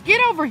 $20.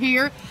 Get over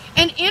here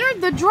and enter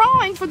the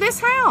drawing for this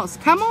house.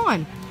 Come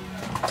on.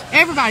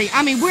 Everybody,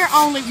 I mean,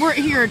 we're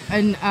here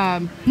in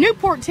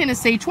Newport,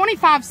 Tennessee,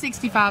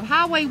 2565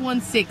 Highway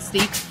 160,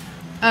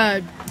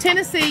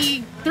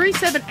 Tennessee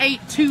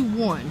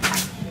 37821.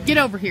 Get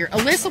over here.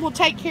 Alyssa will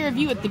take care of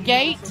you at the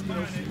gate.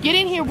 Get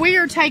in here. We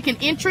are taking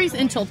entries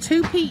until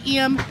 2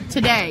 p.m.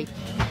 today.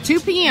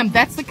 2 p.m.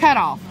 That's the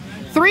cutoff.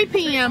 3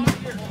 p.m.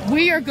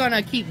 we are going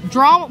to keep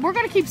drawing. We're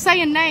going to keep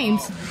saying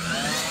names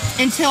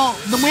until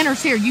the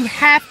winner's here. You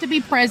have to be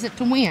present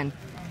to win.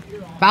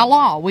 By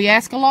law, we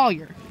ask a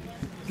lawyer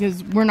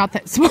because we're not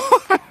that smart.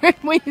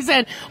 We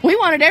said we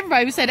wanted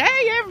everybody. We said,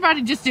 hey,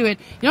 everybody, just do it.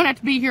 You don't have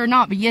to be here or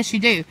not, but yes, you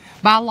do.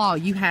 By law,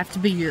 you have to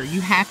be here. You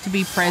have to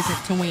be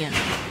present to win.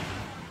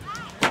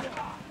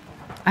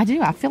 I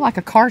do. I feel like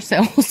a car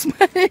salesman,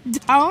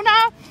 don't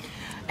I?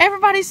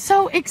 Everybody's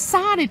so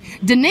excited.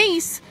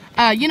 Denise,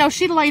 you know,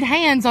 she laid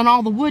hands on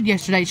all the wood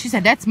yesterday. She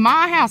said, that's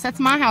my house. That's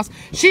my house.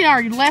 She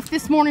already left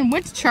this morning,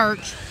 went to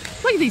church.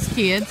 Look at these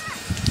kids.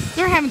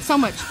 They're having so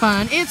much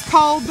fun. It's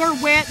cold. They're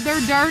wet.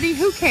 They're dirty.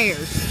 Who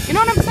cares? You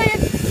know what I'm saying?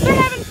 They're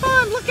having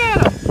fun. Look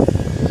at them.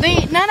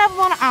 None of them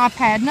on an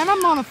iPad. None of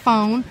them on a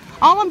phone.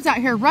 All of them's out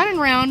here running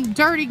around,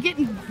 dirty,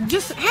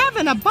 just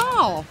having a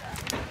ball.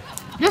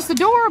 Just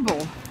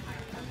adorable.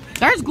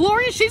 There's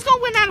Gloria. She's going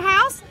to win that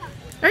house.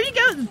 There you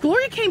go.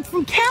 Gloria came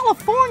from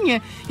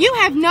California. You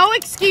have no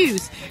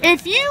excuse.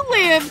 If you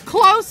live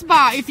close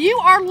by, if you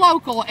are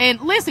local, and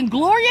listen,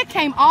 Gloria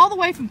came all the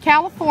way from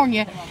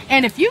California,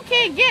 and if you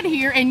can't get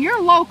here and you're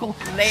local,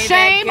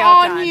 shame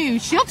on you.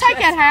 She'll take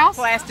that house.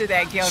 Plaster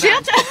that guilt.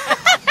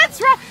 That's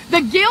That's right.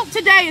 The guilt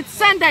today. It's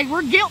Sunday.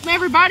 We're guilting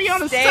everybody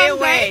on a Stay Sunday.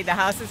 away. The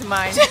house is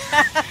mine.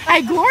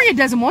 Hey, Gloria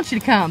doesn't want you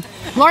to come.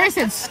 Gloria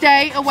said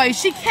stay away.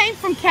 She came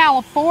from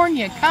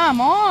California. Come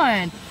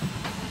on.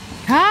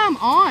 Come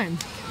on.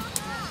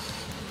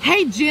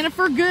 Hey,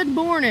 Jennifer, good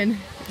morning.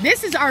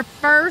 This is our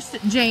first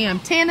jam,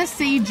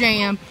 Tennessee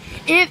Jam.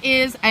 It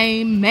is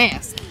a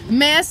mess.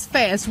 Mess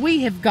fest.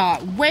 We have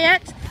got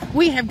wet.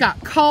 We have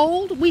got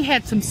cold. We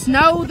had some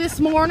snow this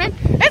morning.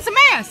 It's a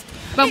mess.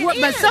 But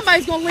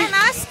somebody's going to leave. And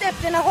I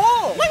stepped in a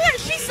hole. Look at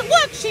her.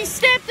 Look, she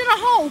stepped in a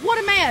hole.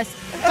 What a mess.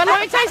 But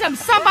let me tell you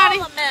something. Somebody.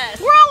 We're all a mess.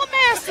 We're all a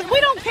mess.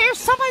 We don't care.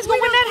 Somebody's going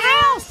to win that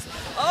house.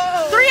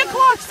 Oh. 3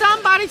 o'clock,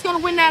 somebody's going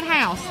to win that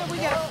house. We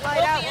got to fly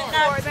out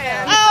before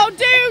then. Oh,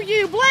 do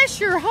you? Bless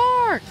your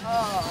heart.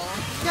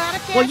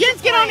 Well, you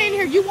just get on in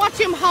here. You watch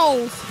them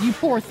holes, you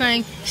poor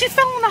thing. She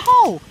fell in a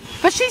hole.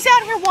 But she's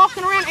out here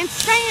walking around and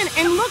staying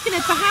and looking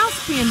at the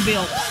house being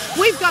built.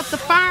 We've got the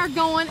fire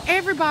going.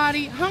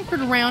 Everybody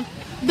hunkered around.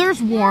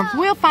 There's warmth.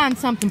 We'll find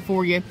something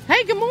for you.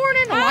 Hey, good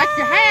morning. I like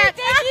your hat.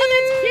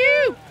 That's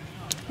cute.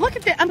 Look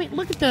at that. I mean,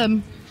 look at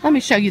them. Let me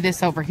show you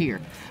this over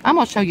here. I'm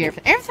going to show you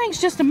everything. Everything's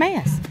just a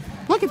mess.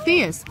 Look at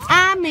this.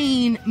 I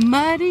mean,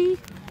 muddy,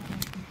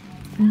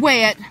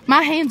 wet.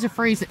 My hands are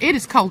freezing. It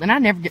is cold, and I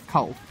never get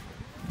cold.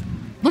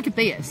 Look at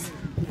this.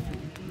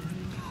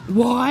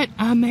 What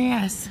a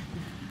mess.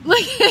 Look,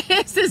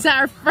 this is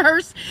our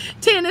first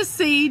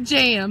Tennessee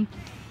Jam.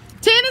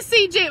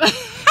 Tennessee Jam.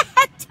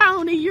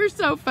 Tony, you're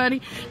so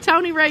funny.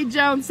 Tony Ray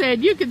Jones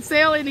said, you can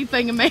sell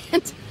anything,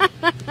 Amanda.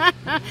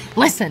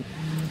 Listen,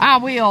 I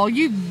will.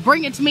 You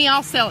bring it to me,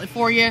 I'll sell it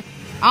for you.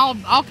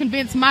 I'll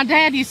convince. My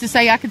dad used to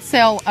say I could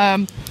sell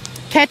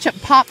ketchup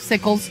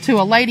popsicles to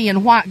a lady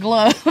in white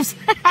gloves.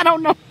 I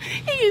don't know.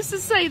 He used to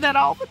say that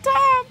all the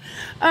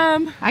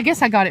time. I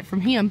guess I got it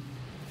from him.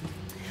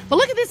 But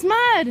look at this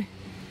mud.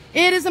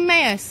 It is a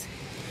mess.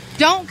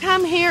 Don't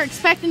come here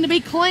expecting to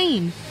be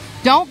clean.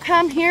 Don't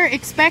come here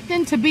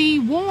expecting to be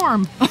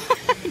warm.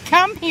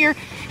 Come here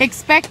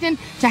expecting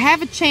to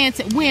have a chance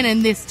at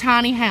winning this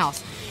tiny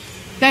house.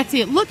 That's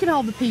it. Look at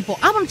all the people.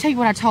 I'm going to tell you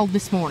what I told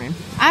this morning.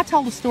 I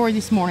told a story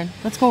this morning.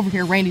 Let's go over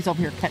here. Randy's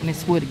over here cutting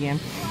this wood again.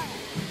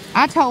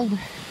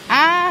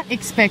 I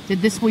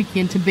expected this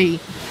weekend to be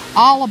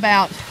all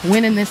about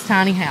winning this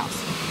tiny house.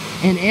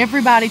 And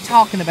everybody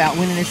talking about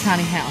winning this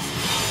tiny house.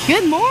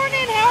 Good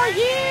morning. How are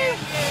you?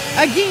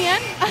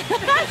 Again.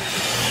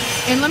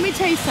 And let me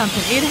tell you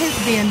something. It has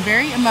been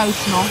very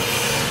emotional,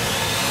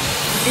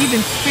 even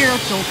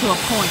spiritual to a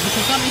point.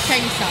 Because let me tell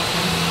you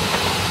something.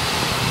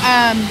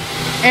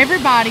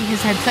 Everybody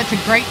has had such a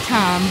great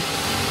time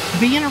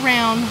being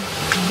around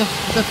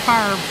the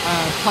fire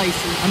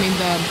places. I mean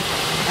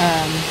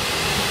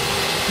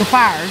the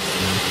fires,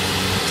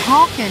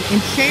 talking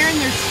and sharing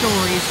their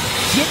stories,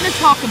 getting to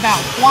talk about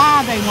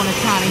why they want a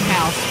tiny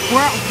house,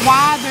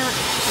 why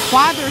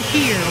they're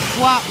here,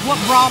 what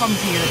brought them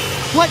here,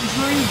 what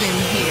drew them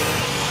here.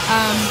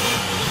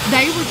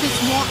 They were just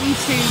wanting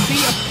to be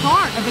a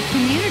part of a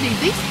community.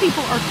 These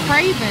people are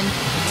craving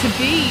to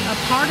be a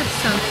part of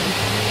something.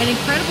 And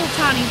Incredible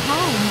Tiny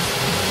Homes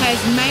has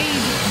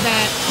made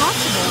that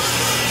possible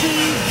to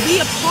be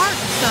a part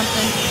of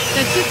something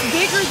that's just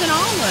bigger than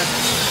all of us.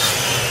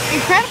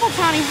 Incredible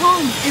Tiny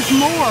Homes is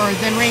more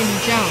than Randy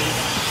Jones.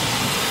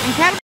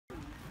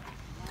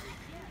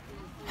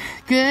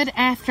 Good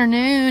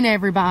afternoon,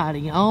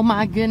 everybody. Oh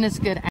my goodness,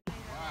 good.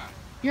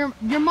 Your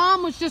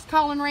mom was just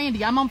calling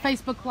Randy. I'm on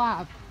Facebook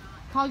Live.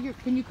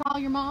 Can you call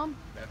your mom?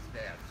 That's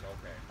Dad's,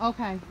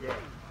 okay. Okay. Good. Thank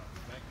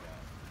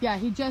God. Yeah,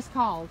 he just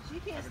called.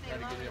 She can't stay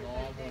Gotta get him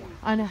all morning.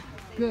 I know.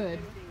 Good.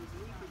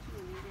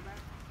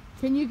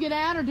 Can you get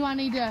out or do I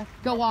need to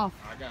go off?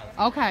 I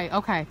got it.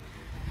 Okay.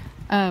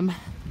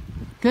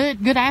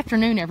 Good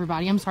afternoon,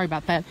 everybody. I'm sorry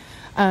about that.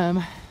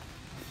 I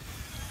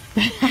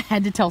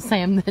had to tell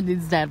Sam that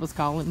his dad was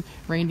calling.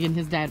 Randy and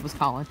his dad was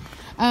calling.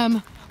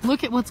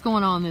 Look at what's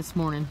going on this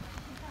morning.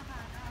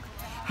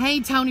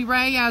 Hey, Tony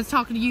Ray, I was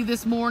talking to you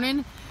this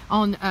morning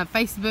on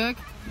Facebook.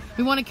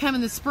 We want to come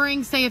in the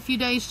spring, stay a few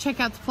days, check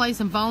out the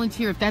place, and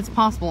volunteer if that's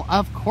possible.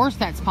 Of course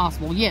that's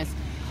possible, yes.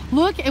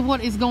 Look at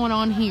what is going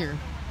on here.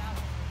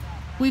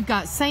 We've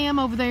got Sam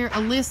over there,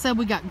 Alyssa,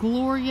 we got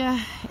Gloria,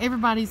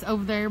 everybody's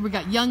over there. We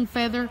got Young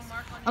Feather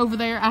over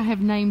there. I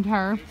have named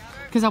her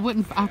because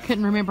I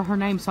couldn't remember her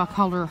name, so I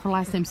called her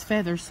last name's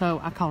Feather, so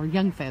I call her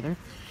Young Feather.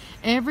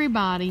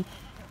 Everybody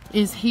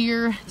is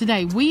here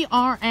today. We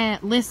are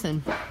at,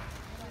 listen,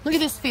 look at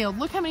this field.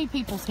 Look how many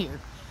people's here.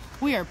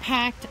 We are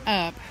packed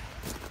up.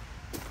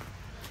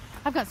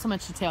 I've got so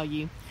much to tell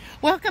you.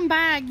 Welcome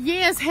back.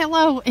 Yes,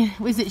 hello.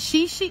 Was it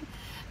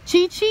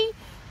Chi-Chi?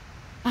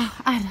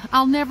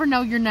 I'll never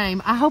know your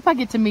name. I hope I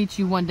get to meet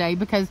you one day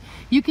because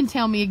you can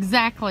tell me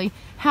exactly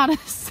how to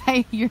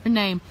say your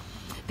name.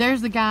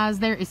 There's the guys.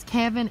 There is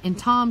Kevin, and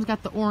Tom's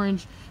got the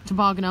orange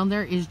toboggan on.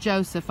 There is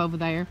Joseph over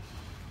there.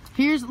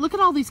 Look at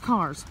all these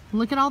cars.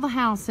 Look at all the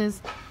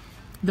houses.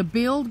 The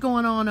build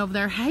going on over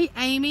there. Hey,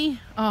 Amy.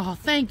 Oh,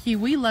 thank you.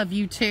 We love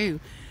you too.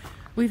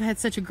 We've had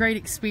such a great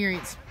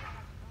experience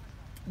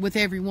with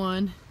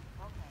everyone.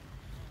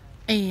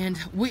 And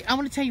I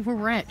want to tell you where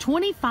we're at.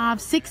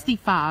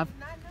 2565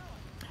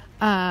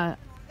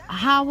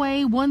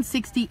 Highway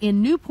 160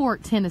 in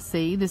Newport,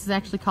 Tennessee. This is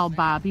actually called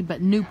Bobby,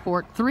 but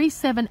Newport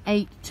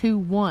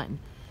 37821.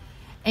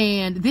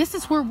 And this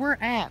is where we're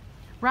at.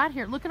 Right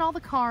here. Look at all the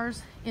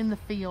cars in the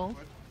field.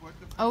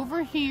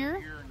 Over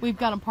here, we've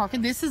got them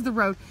parking. This is the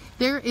road.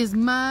 There is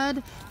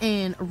mud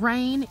and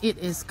rain. It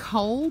is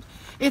cold.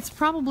 It's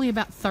probably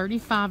about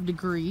 35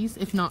 degrees,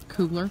 if not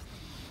cooler.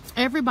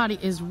 Everybody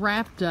is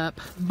wrapped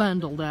up,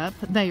 bundled up.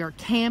 They are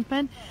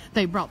camping.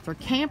 They brought their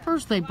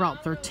campers. They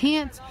brought their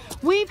tents.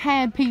 We've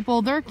had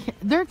people, their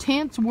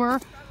tents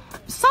were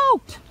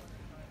soaked.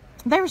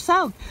 They were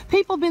soaked.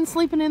 People have been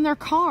sleeping in their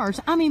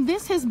cars. I mean,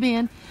 this has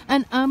been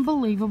an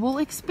unbelievable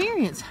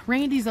experience.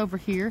 Randy's over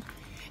here.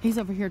 He's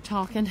over here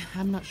talking.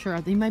 I'm not sure.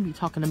 He may be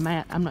talking to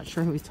Matt. I'm not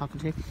sure who he's talking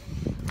to.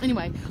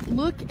 Anyway,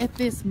 look at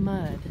this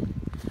mud.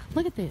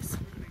 Look at this.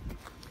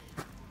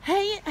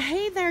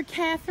 Hey there,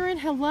 Catherine.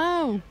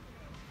 Hello.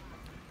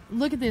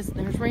 Look at this.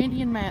 There's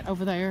Randy and Matt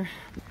over there.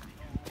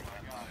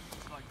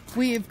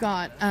 We've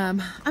got, I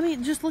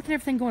mean, just look at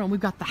everything going on. We've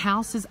got the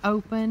houses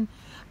open.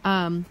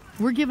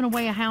 We're giving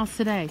away a house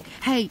today.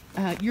 Hey,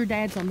 your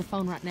dad's on the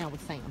phone right now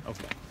with Sam.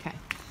 Okay.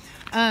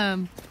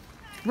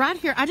 Right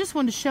here, I just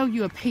wanted to show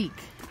you a peek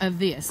of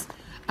this.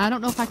 I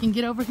don't know if I can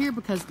get over here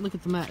because look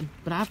at the mud.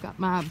 But I've got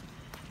my,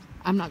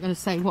 I'm not going to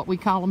say what we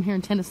call them here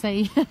in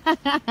Tennessee.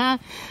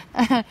 But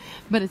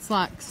it's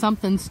like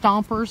something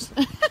stompers.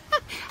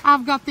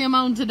 I've got them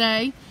on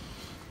today.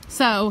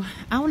 So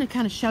I want to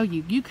kind of show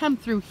you. You come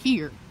through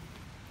here.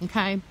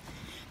 Okay.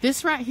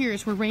 This right here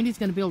is where Randy's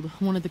going to build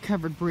one of the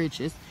covered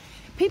bridges.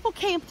 People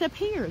camped up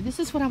here. This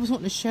is what I was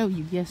wanting to show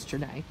you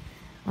yesterday.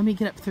 Let me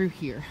get up through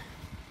here.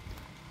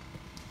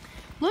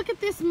 Look at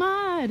this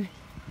mud.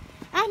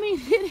 I mean,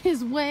 it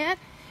is wet.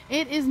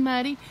 It is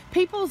muddy.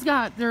 People's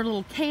got their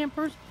little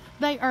campers.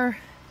 They are,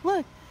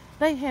 look,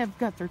 they have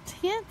got their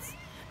tents.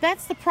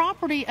 That's the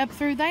property up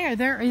through there.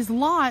 There is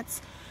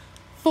lots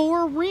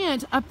for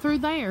rent up through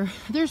there.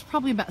 There's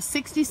probably about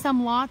 60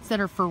 some lots that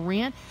are for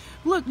rent.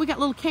 Look, we got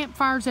little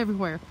campfires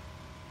everywhere.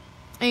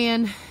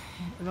 And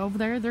over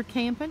there, they're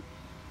camping.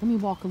 Let me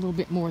walk a little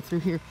bit more through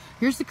here.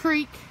 Here's the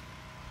creek.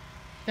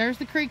 There's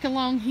the creek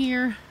along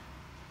here.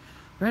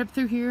 Right up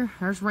through here.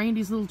 There's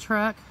Randy's little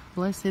truck.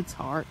 Bless its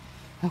heart.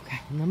 Okay,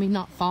 let me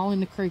not fall in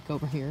the creek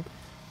over here.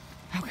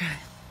 Okay.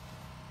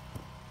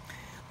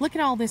 Look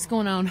at all this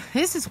going on.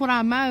 This is what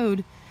I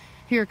mowed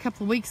here a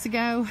couple of weeks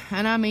ago.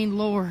 And I mean,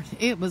 Lord,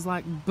 it was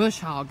like bush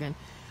hogging.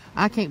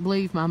 I can't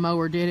believe my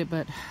mower did it,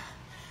 but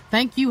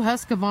thank you,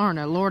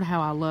 Husqvarna. Lord,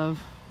 how I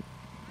love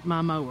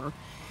my mower.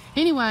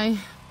 Anyway,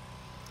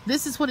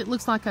 this is what it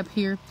looks like up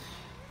here.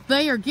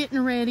 They are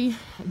getting ready.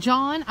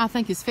 John, I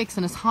think, is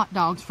fixing us hot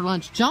dogs for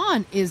lunch.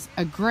 John is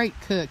a great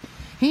cook.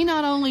 He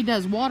not only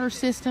does water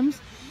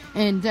systems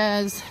and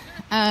does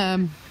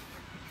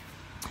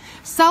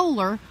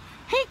solar,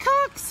 he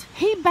cooks,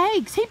 he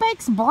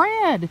bakes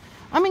bread.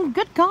 I mean,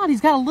 good God,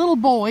 he's got a little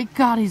boy.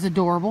 God, he's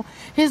adorable.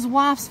 His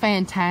wife's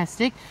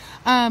fantastic.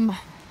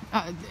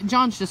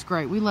 John's just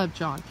great. We love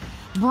John.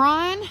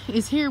 Brian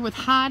is here with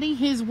Heidi,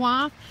 his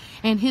wife,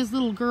 and his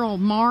little girl,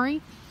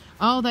 Mari.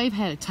 Oh, they've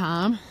had a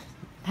time.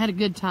 Had a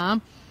good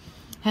time.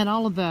 Had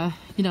all of the,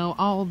 you know,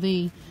 all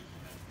the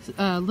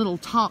little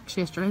talks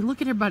yesterday. Look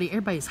at everybody.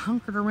 Everybody's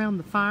hunkered around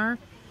the fire.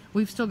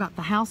 We've still got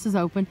the houses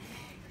open.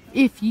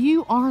 If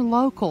you are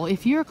local,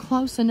 if you're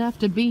close enough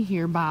to be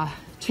here by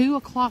 2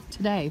 o'clock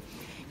today,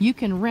 you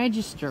can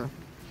register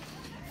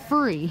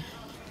free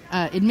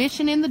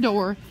admission in the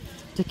door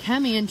to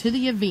come in to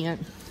the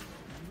event,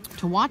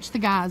 to watch the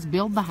guys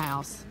build the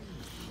house,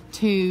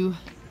 to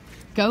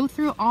go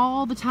through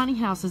all the tiny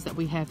houses that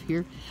we have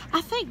here.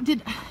 I think,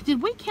 did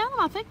we count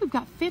them? I think we've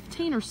got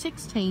 15 or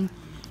 16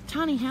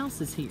 tiny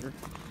houses here.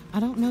 I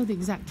don't know the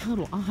exact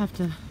total. I'll have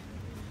to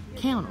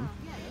count them.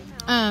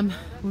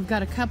 We've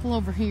got a couple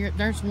over here.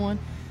 There's one,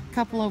 a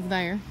couple over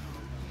there.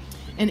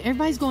 And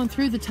everybody's going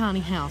through the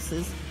tiny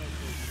houses.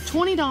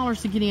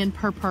 $20 to get in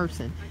per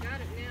person.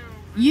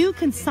 You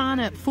can sign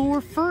up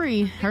for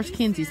free. There's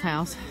Kenzie's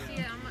house.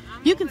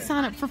 You can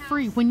sign up for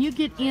free when you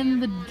get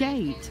in the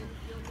gate.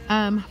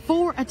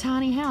 For a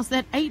tiny house,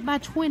 that 8 by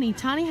 20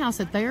 tiny house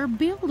that they're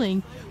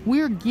building,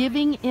 we're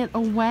giving it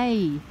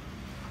away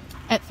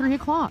at 3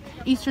 o'clock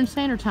Eastern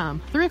Standard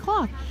Time. 3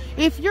 o'clock.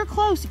 If you're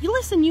close,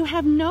 listen, you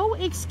have no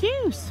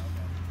excuse.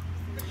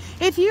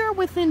 If you're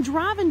within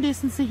driving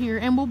distance of here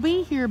and will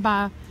be here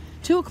by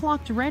 2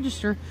 o'clock to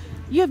register,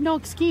 you have no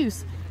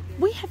excuse.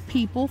 We have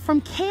people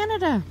from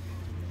Canada.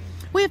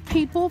 We have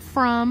people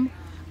from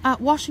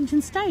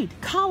Washington State,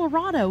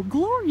 Colorado.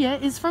 Gloria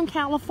is from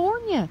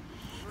California.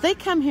 They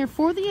come here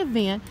for the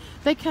event.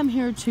 They come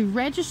here to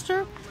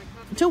register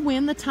to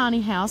win the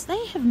tiny house.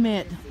 They have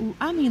met,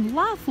 I mean,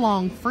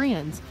 lifelong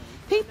friends.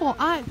 People,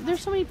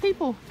 there's so many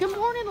people. Good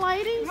morning,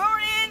 ladies.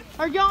 Morning.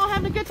 Are y'all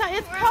having a good time?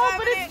 It's cold,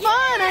 but it's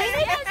fun, ain't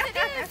it? Yes,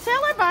 it is.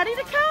 Tell everybody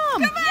to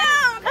come. Come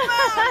on.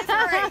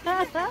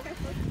 It's great.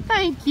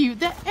 Thank you.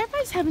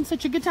 Everybody's having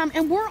such a good time,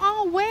 and we're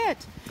all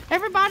wet.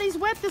 Everybody's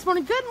wet this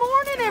morning. Good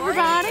morning,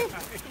 everybody.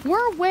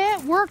 We're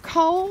wet, we're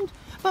cold,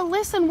 but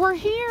listen, we're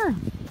here.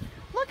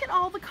 Look at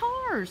all the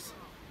cars.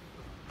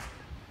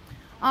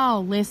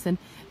 Oh, listen,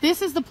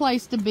 this is the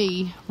place to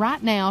be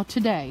right now,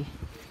 today.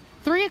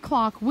 3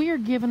 o'clock, we are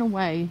giving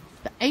away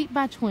the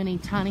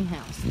 8x20 tiny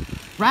house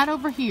right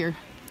over here.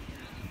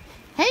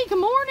 Hey, good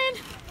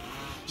morning.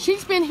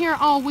 She's been here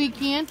all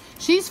weekend.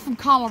 She's from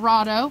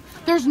Colorado.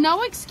 There's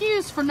no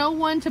excuse for no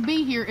one to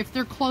be here if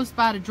they're close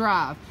by to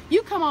drive.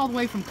 You come all the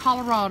way from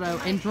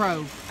Colorado and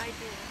drove. I did.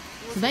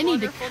 It was So they a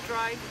need to- wonderful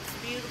drive.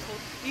 It's beautiful,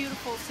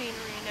 beautiful scenery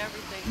and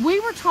everything. We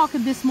were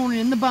talking this morning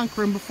in the bunk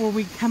room before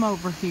we come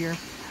over here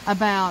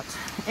about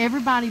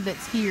everybody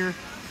that's here.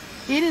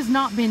 It has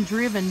not been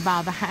driven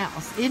by the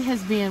house. It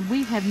has been,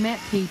 we have met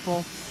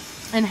people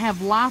and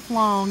have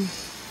lifelong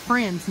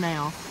friends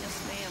now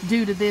Yes, ma'am.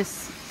 due to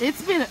this.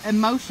 It's been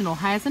emotional,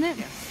 hasn't it?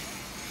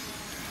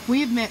 Yes.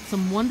 We have met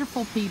some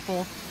wonderful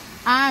people.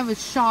 I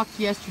was shocked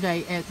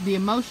yesterday at the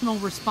emotional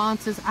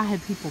responses. I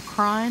had people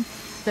crying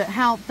that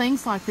how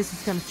things like this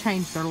is going to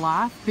change their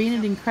life. Being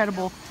at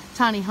Incredible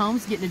Tiny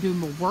Homes, getting to do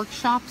more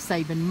workshops,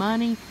 saving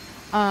money,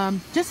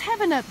 just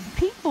having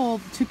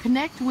people to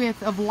connect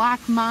with of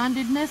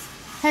like-mindedness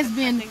has I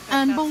been think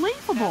that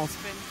unbelievable. That's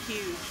been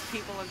huge.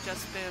 People have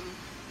just been,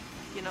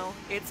 you know,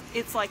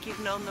 it's like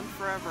you've known them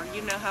forever.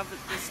 You know, have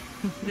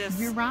this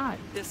You're right.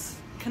 this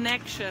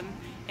connection,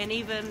 and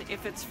even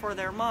if it's for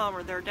their mom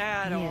or their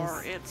dad,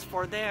 or Yes. it's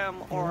for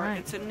them, or Right.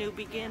 it's a new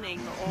beginning,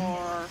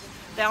 or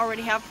they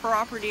already have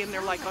property and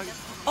they're like going,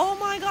 oh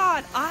my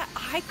God,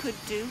 I could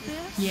do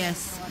this.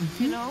 Yes.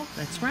 You know?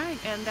 That's right.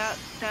 And that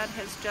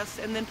has just,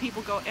 and then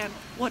people go, and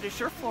what does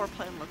your floor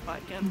plan look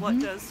like? And what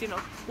Mm-hmm. does, you know,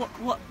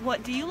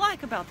 what do you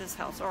like about this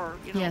house? Or,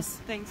 you know, Yes.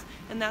 things.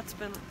 And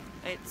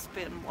it's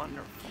been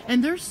wonderful.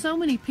 And there's so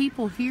many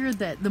people here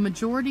that the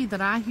majority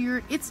that I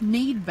hear, it's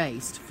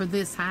need-based for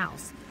this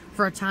house,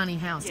 for a tiny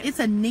house. Yes. It's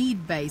a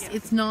need-based. Yes.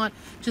 It's not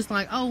just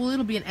like, oh, well,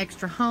 it'll be an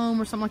extra home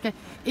or something like that.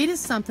 It is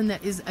something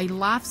that is a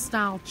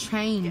lifestyle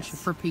change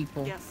Yes. for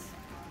people. Yes.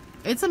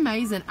 It's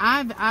amazing.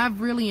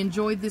 I've really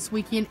enjoyed this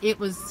weekend. It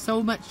was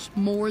so much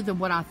more than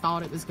what I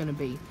thought it was going to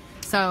be.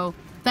 So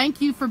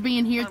thank you for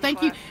being here. I'm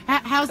Thank you.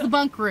 glad. How's the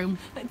bunk room?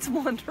 It's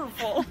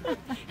wonderful.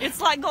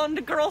 It's like going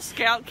to Girl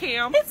Scout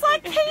camp. It's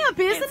like camp,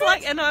 isn't It's it?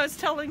 like, and I was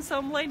telling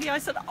some lady, I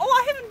said,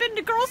 oh, I haven't been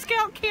to Girl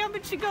Scout camp.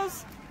 And she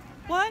goes,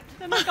 what?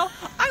 And I go,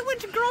 I went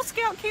to Girl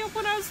Scout camp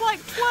when I was like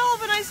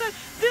 12. And I said,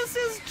 this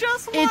is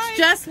just like... It's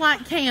just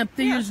like camp.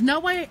 There's Yeah.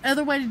 no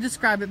other way to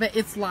describe it, but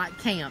it's like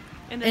camp.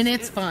 And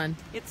it's fun.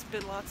 It's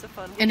been lots of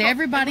fun. And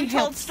everybody we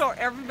told helps.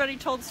 Everybody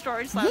told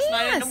stories last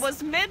night, and Yes. it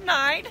was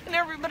midnight, and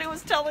everybody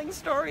was telling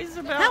stories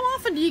about. How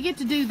often do you get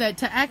to do that,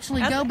 to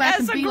actually As- go back as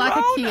and a be like a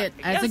grown- kid,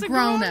 as as a a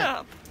grown-up?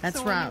 grown-up. That's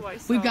So right. anyway,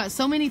 We've so- got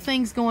so many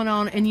things going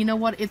on, and you know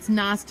what? It's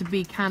nice to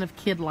be kind of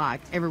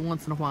kid-like every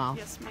once in a while.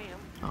 Yes, ma'am.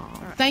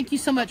 Aw. Thank you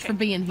so much Okay. for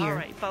being here. All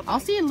right, bye-bye. I'll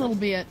see you in a little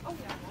bit.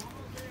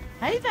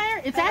 Hey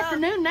there. It's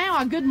afternoon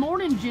now. A good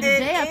morning to It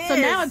death. So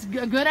now is. it's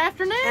a good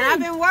afternoon. And I've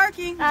been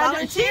working, She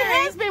volunteering.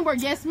 has been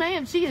working. Yes,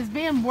 ma'am. She has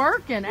been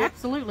working.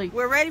 Absolutely.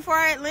 We're ready for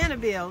our Atlanta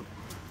build.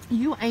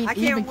 You ain't I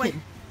even can't wait.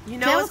 kidding. You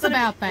know, Tell it's us gonna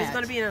about be, that. It's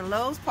going to be in a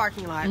Lowe's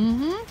parking lot,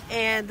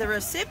 and the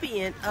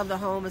recipient of the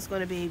home is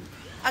going to be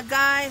a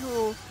guy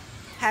who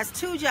has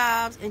 2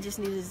 jobs and just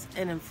needs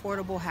an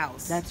affordable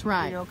house. That's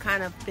right. You know,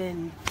 kind of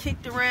been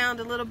kicked around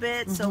a little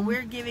bit, so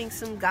we're giving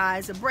some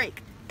guys a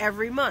break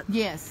every month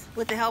Yes.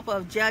 with the help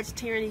of Judge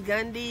Tierney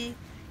Gundy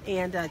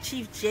and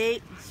Chief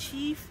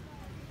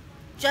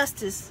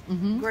Justice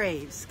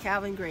Graves,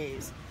 Calvin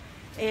Graves,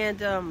 and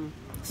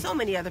so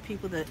many other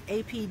people, the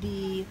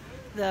APD,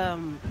 the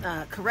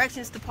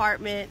Corrections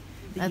Department,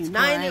 the That's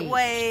United great.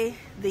 Way,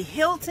 the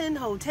Hilton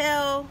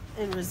Hotel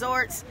and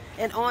Resorts,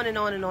 and on and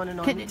on and on and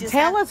on. We just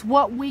Tell had us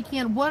what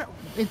weekend, what,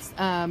 it's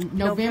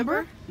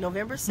November?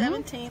 November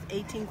 17th,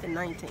 18th, and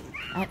 19th.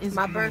 That is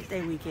My great.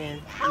 birthday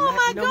weekend. Oh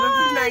my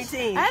November gosh.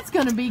 19th. That's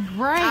going to be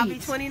great. I'll be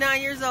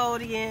 29 years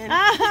old again.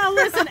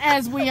 Listen,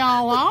 as we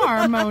all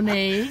are,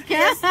 Monique.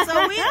 Yes,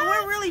 so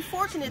we're really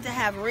fortunate to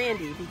have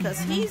Randy because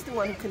he's the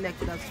one who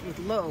connected us with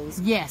Lowe's.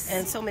 Yes.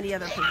 And so many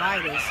other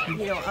providers,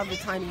 you know, of the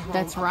tiny home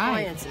That's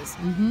right. appliances.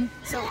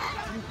 So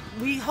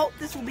we hope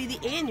this will be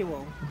the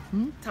annual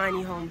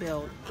tiny home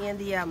build. And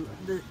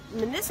the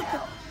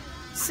municipal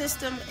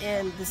system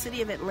and the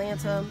city of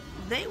Atlanta,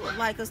 they would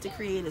like us to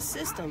create a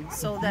system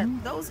so that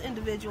those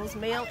individuals,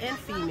 male and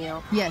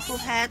female, Yes. who've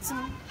had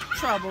some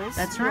troubles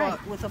That's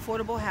right. with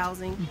affordable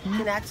housing,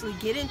 can actually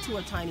get into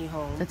a tiny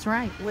home That's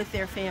right. with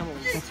their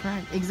families. That's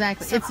right.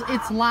 Exactly.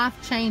 It's life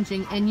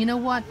changing, and you know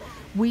what?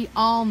 We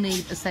all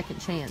need a second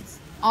chance.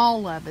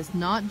 All of us,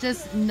 not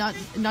just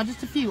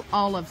a few.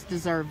 All of us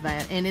deserve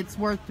that, and it's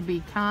worth to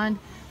be kind,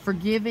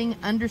 forgiving,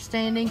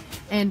 understanding,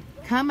 and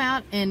come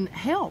out and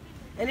help.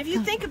 And if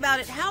you think about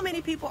it, how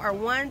many people are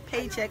one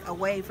paycheck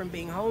away from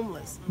being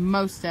homeless?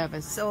 Most of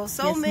us. So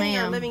Yes, many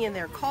are ma'am. living in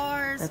their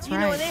cars. That's you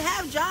know, right. and they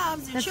have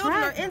jobs. Their That's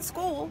children right. are in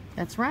school.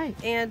 That's right.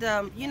 And,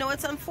 you know,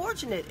 it's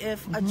unfortunate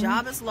if a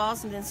job is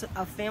lost and then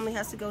a family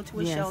has to go to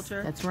a Yes,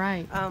 shelter. that's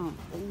right.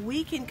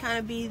 We can kind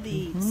of be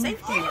the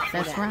safety net for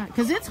That's that. right.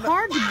 Because it's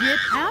hard to get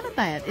out of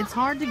that. It's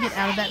hard to get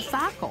out of that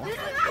cycle.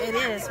 It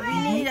is. We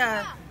need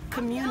a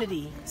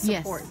community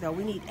Yes. support, though.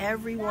 We need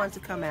everyone to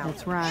come out.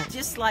 That's right.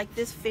 Just like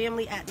this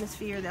family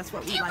atmosphere, that's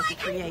what we like to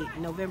create.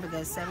 November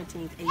the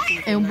 17th,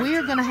 18th. And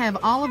we're going to have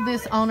all of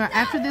this on our,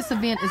 after this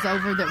event is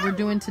over that we're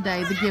doing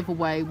today, the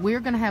giveaway,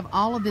 we're going to have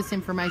all of this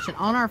information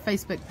on our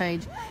Facebook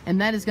page, and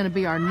that is going to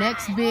be our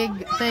next big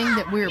thing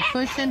that we're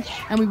pushing,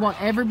 and we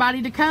want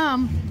everybody to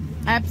come.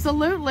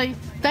 Absolutely.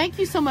 Thank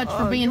you so much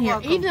for being you're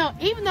here. welcome.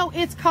 Even though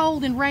it's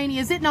cold and rainy,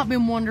 has it not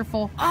been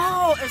wonderful?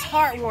 Oh, it's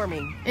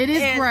heartwarming. It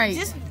is And great.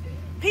 Just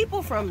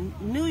people from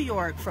New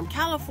York, from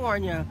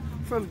California,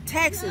 from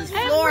Texas,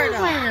 Florida.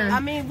 Everywhere. I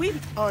mean,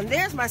 and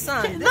there's my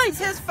son. This Like, is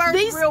his first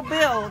these- real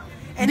build,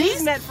 and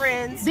he's met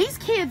friends. These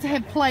kids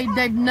have played,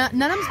 none of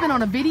them's been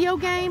on a video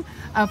game,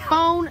 a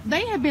phone.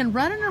 They have been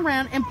running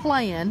around and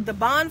playing. The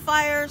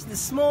bonfires, the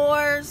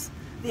s'mores,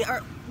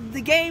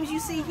 the games you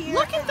see here.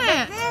 Look at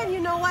that. But then, you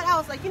know what? I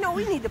was like,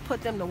 we need to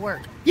put them to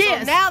work.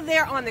 Yes. So now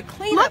they're on the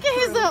cleanup Look at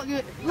his crew.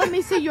 little, let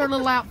me see your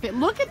little outfit.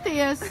 Look at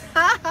this. This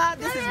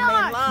is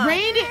made love.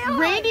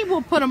 Randy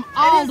will put them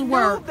all And to his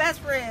work. new best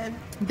friend.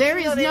 There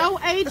is they- no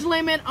age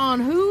limit on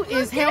who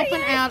is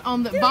helping out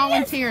on the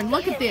volunteering.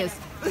 Look at this.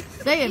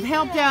 They have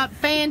helped out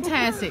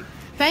fantastic.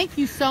 Thank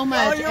you so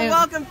much. Oh, you're And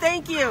welcome.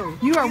 Thank you.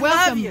 You are We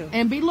welcome. Love you.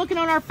 And be looking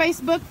on our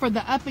Facebook for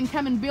the up and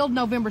coming build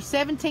November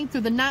 17th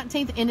through the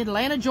 19th in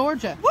Atlanta,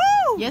 Georgia.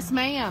 Woo! Yes,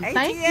 ma'am. ATL.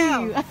 Thank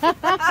you.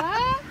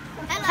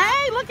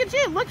 Hey, look at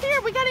you. Look here.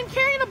 We got him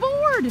carrying a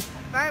board.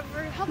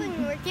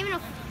 We're giving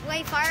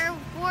away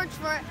fireboards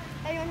for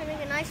everyone to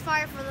make a nice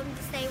fire for them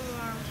to stay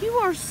warm. You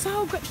are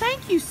so good.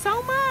 Thank you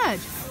so much.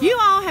 You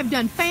all have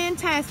done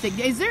fantastic.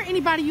 Is there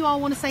anybody you all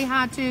want to say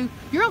hi to?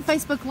 You're on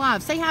Facebook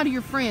Live. Say hi to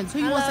your friends. Who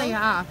you want to Hello. say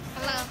hi?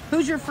 Hello.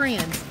 Who's your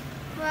friends?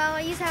 Well,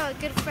 I used to have a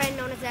good friend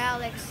known as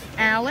Alex.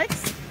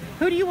 Alex.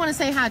 Who do you want to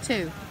say hi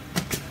to?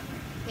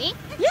 Me?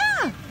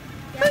 Yeah. You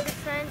have good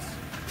friends?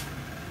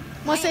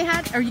 Want to say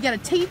hi? Or you got a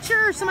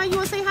teacher or somebody you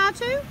want to say hi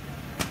to?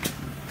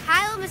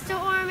 Hi, Mr.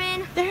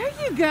 Orman. There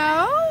you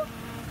go.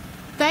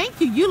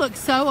 Thank you. You look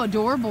so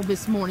adorable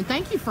this morning.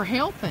 Thank you for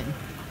helping.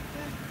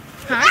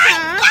 Hi,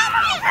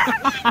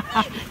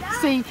 guys.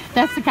 See,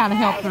 that's the kind of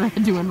help they're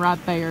doing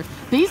right there.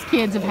 These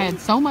kids have had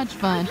so much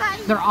fun.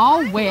 They're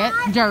all wet,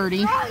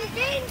 dirty.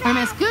 And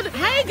it's good.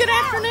 Hey, good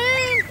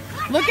afternoon.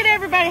 Look at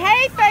everybody.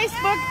 Hey,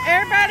 Facebook.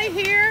 Everybody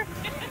here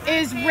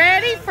is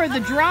ready for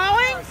the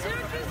drawing.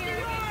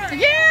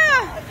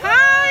 Yeah.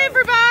 Hi,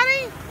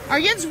 everybody. Are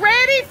you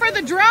ready for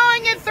the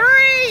drawing at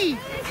 3?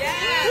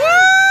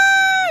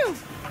 Woo!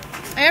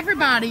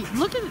 Everybody,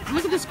 look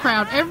at this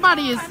crowd.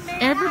 Everybody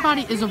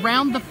is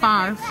around the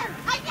fire.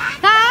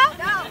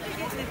 Huh?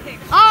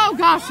 Oh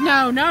gosh,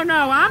 no.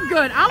 I'm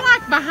good. I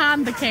like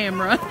behind the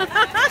camera.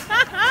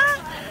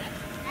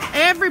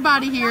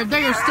 Everybody here,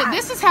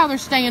 this is how they're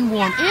staying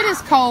warm. It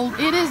is cold.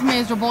 It is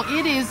miserable.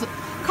 It is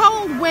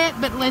cold, wet,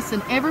 but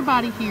listen,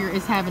 everybody here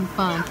is having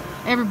fun.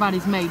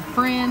 Everybody's made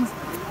friends.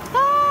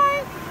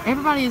 Hi.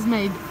 Everybody has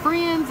made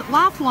friends,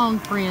 lifelong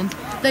friends.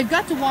 They've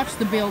got to watch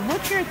the build.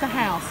 Look here at the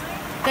house.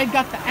 They've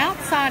got the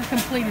outside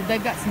completed.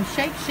 They've got some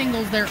shake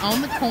shingles there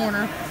on the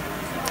corner.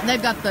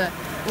 They've got the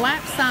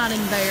lap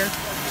siding there.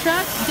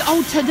 Chuck,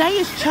 today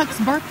is Chuck's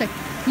birthday.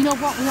 You know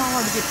what? We all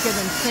ought to get together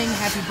and sing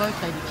happy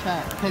birthday to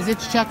Chuck because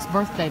it's Chuck's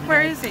birthday today.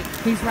 Where is he?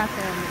 He's right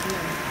there on the hill.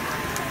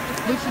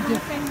 We should do.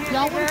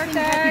 Y'all want to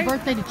sing happy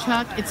birthday to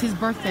Chuck? It's his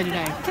birthday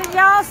today. Can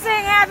y'all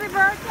sing happy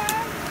birthday?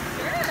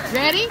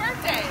 Ready?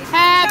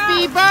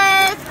 Happy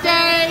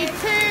birthday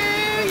to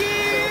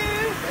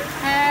you.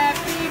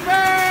 Happy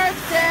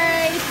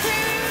birthday to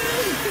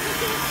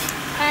you.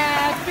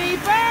 Happy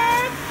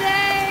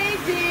birthday,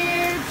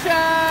 dear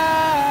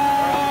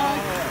Chuck.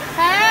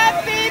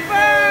 Happy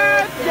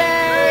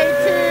birthday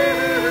to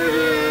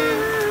you.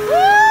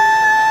 Woo!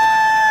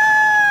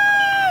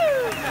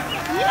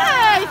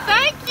 Yay!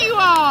 Thank you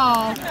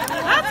all.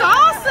 That's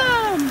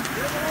awesome.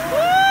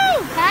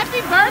 Woo!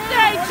 Happy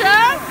birthday,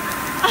 Chuck.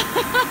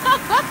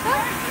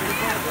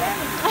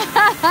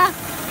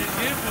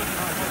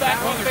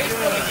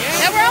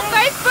 Yeah, we're on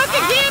Facebook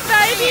again,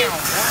 baby.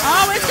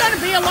 Oh, it's going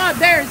to be a lot.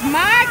 There's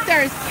Mike,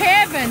 there's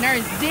Kevin,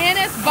 there's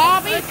Dennis,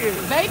 Bobby,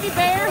 Baby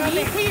Bear,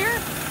 he's here.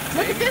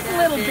 Look at this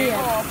little bit.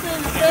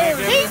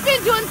 He's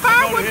been doing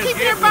fireworks,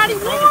 keeping everybody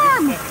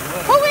warm.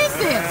 Who is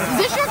this? Is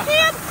this your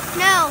kid?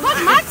 No. Look,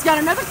 Mike's got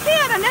another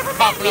kid. I never met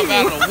Popping you. up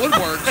out of the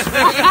woodworks.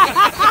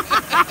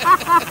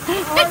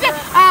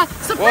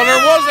 Surprise! Well,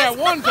 there was that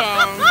one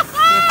time.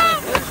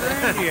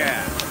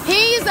 Yeah.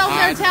 He's over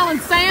there telling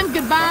Sam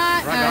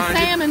goodbye.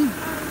 Sam and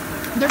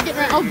They're getting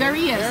ready. Oh, there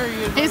he is.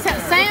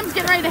 Sam's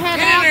getting ready to head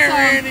out. there, so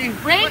Randy.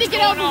 Randy,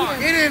 get over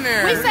here. Get in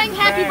there. We sang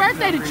happy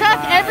birthday to Chuck.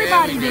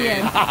 Everybody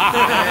did.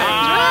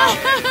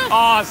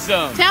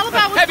 Awesome. Tell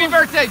about what's Happy going-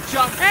 birthday,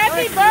 Chuck.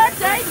 Happy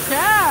birthday,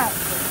 Chuck.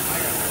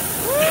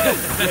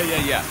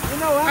 Yeah. You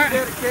know, I'm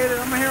dedicated.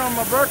 I'm here on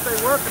my birthday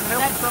working,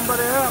 helping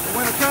somebody out to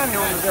win a tiny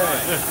home today.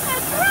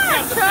 That's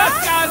right, The Chuck.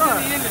 best guys in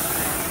the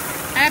industry.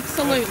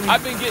 Absolutely.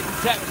 I've been getting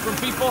texts from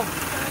people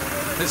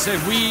that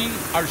said, we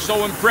are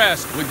so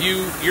impressed with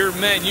you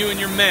and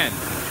your men.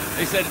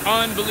 They said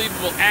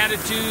unbelievable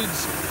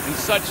attitudes in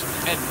such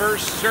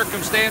adverse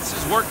circumstances,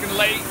 working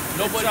late,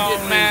 nobody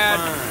getting mad.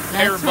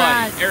 That's Everybody.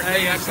 right.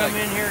 Everything. I That's come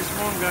like, in here this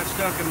morning, got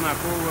stuck in my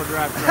four-wheel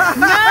drive truck.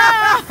 No.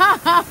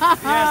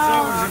 Yes,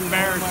 that was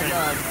embarrassing.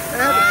 I had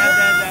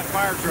to have that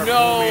fire truck no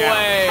pull me out.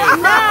 way.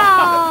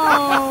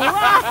 No.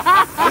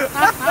 You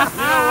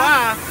know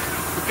why?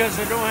 Because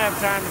I don't have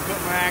time to put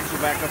my axle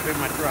back up in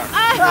my truck.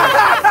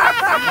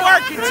 I'm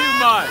working too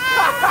much.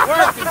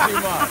 Working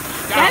too much.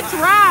 That's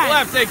right. We'll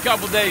have to take a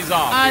couple days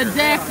off.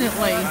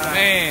 Definitely.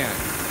 Man.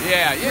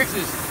 Yeah, it's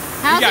just.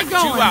 How's we got it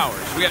going? 2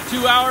 hours. We got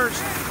 2 hours.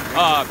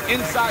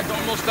 Inside's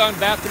almost done.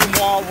 Bathroom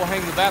wall. We'll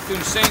hang the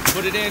bathroom sink,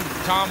 put it in.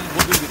 Tom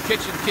will do the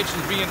kitchen.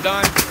 Kitchen's being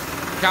done.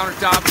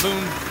 Countertop,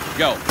 boom,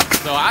 go.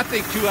 So I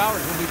think 2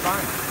 hours will be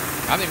fine.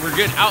 I think we're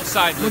good.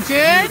 Outside looks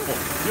good? beautiful.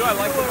 You know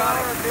what I like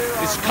about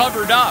it? It's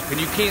covered up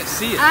and you can't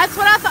see it. That's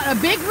what I thought. A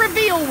big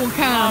reveal will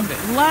come.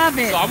 Love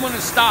it. So I'm going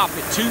to stop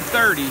at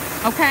 2:30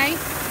 Okay.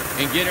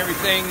 and get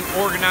everything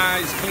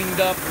organized,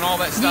 cleaned up, and all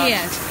that stuff.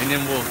 Yes. And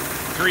then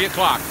 3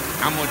 o'clock.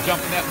 I'm going to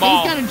jump in that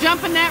ball. He's going to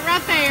jump in that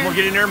right there. I'm going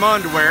to get in there in my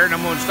underwear and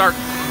I'm going to start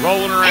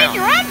rolling around.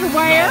 In your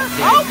underwear?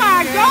 Oh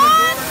my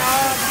God!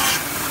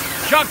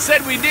 Chuck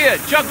said we did.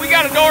 Chuck, we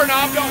got a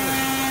doorknob, don't we?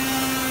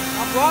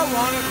 I brought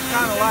one. It was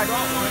kind of like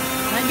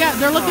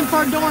They're looking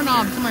for a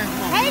doorknob somewhere.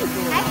 Hey,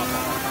 I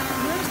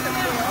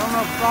don't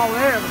know if it's all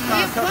there. It was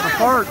kind of cut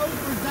apart.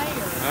 over there.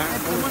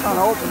 It was kind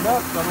of opened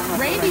up. So I don't know.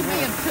 Randy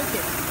may have took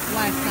it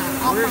last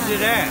time. Where's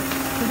it at?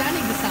 Because I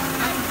need to sign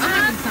it. I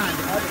haven't signed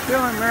it. I was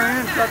feeling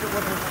Marianne stuck it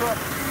with his truck.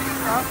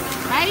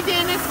 Hey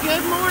Dennis,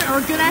 good morning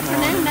or good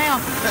afternoon now.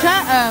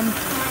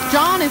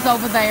 John is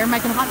over there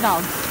making hot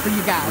dogs for you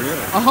guys.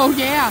 Really? Oh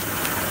yeah.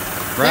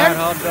 Fried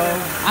hot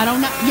dogs. I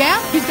don't know. Yeah,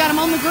 he's got them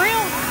on the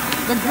grill.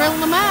 They're grilling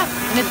them up,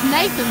 and it's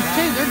Nathan's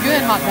too. They're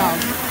good hot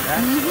dogs.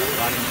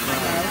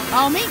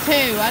 Oh, me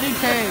too. I do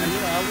too.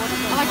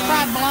 I like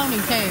fried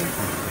bologna too.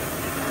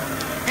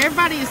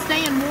 Everybody is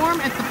staying warm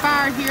at the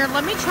fire here.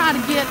 Let me try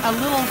to get a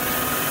little.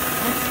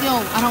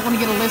 I don't want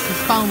to get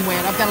Alyssa's phone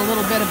wet. I've got a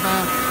little bit of a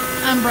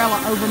umbrella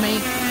over me.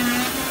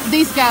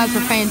 These guys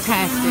are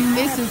fantastic.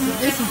 This is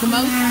the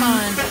most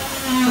fun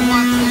to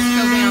watch this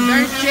go down.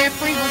 There's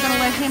Jeffrey. We're going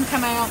to let him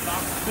come out.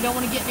 We don't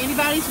want to get in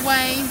anybody's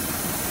way.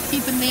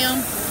 Keeping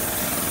them.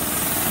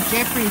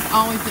 Jeffrey is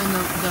always in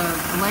the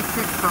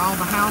electric for all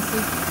the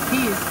houses.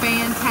 He is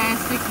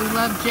fantastic. We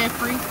love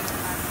Jeffrey.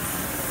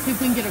 See if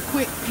we can get a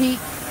quick peek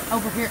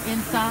over here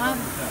inside.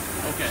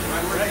 Okay.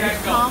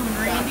 There's Tom and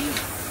Randy.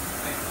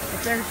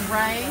 If there's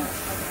Ray.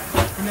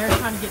 And they're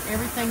trying to get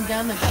everything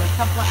done. They've got a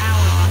couple of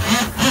hours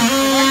left.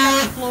 They've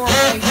got the floor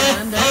way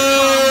done.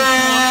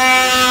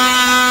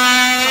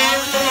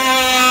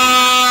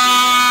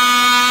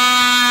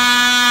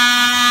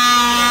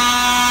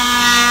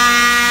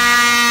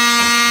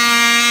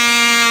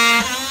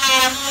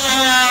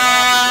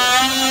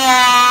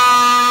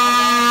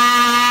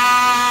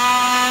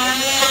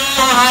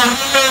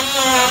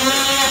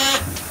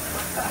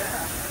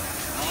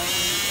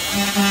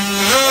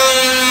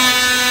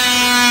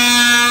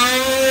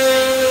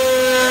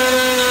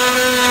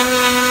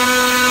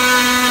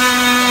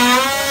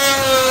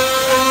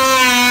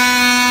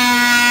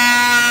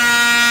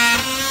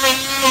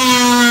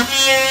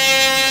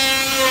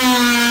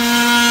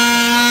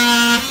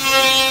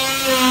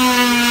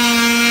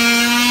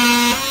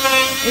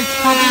 It's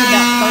probably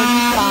about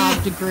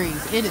 35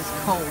 degrees. It is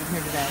cold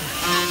here today.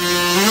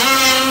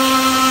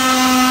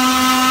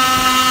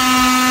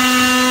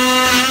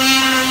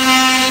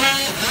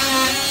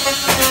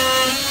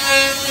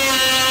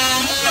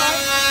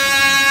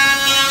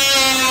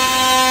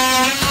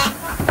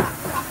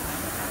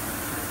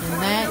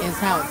 And that is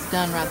how it's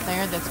done right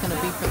there. That's going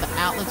to be for the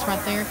outlets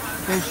right there.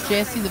 There's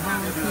Jesse, the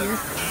volunteer.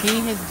 He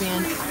has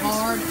been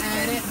hard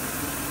at it.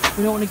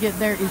 We don't want to get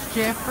there. Is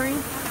Jeffrey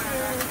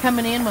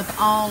coming in with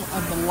all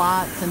of the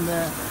lights and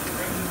the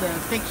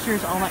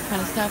fixtures, all that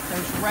kind of stuff.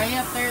 There's Ray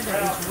up there. There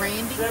is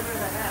Randy.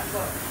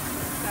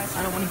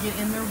 I don't want to get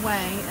in their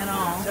way at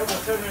all. I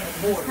just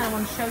kind of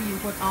want to show you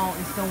what all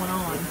is going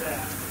on.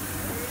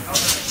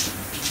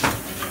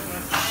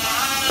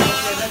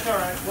 Okay, that's all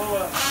right. We'll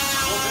worry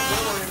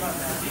about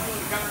that.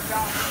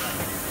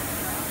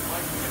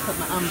 Put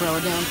my umbrella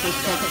down for a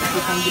second, see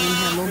if I can get in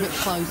here a little bit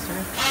closer.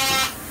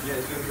 Yeah,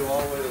 it's going to go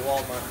all the way to the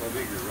wall, might go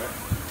bigger, right?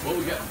 What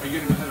we got? Are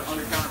you going to go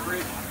under counter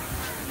fridge?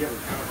 Yeah,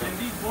 we're counting. And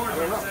these boards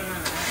are 7.5.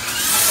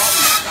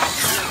 Probably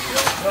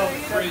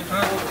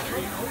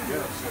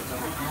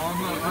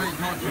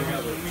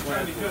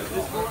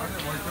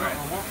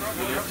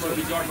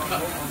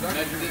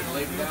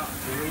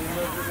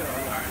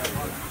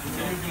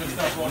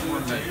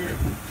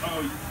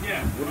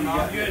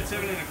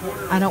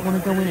I don't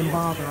want to go in and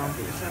bother them.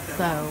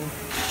 So,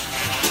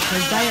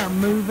 because they are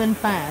moving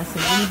fast,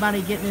 and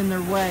anybody getting in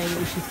their way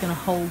is just going to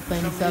hold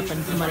things up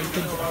and somebody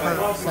could get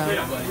hurt. So,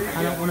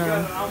 I don't want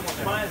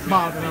to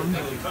bother them.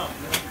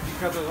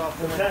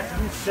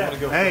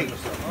 Hey,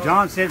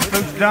 John said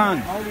food's done.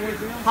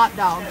 Hot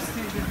dogs.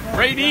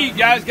 Ready to eat,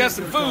 guys. Got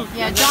some food.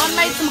 Yeah, John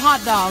made some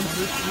hot dogs.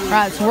 All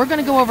right, so we're going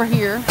to go over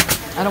here.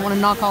 I don't want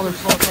to knock all their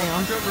stuff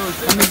down.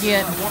 I'm going to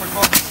get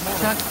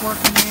Chuck's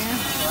working there.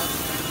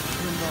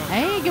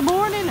 Hey, good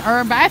morning,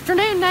 or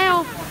afternoon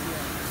now.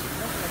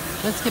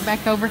 Let's get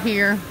back over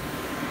here.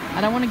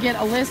 I don't want to get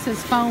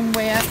Alyssa's phone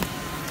wet.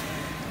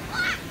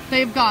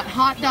 They've got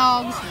hot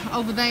dogs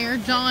over there.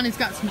 John has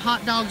got some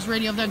hot dogs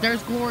ready over there.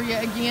 There's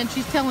Gloria again.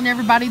 She's telling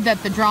everybody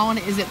that the drawing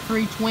is at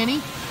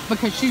 3:20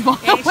 because she's going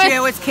to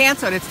HGO, it's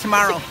canceled. It's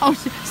tomorrow. Oh,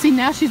 see,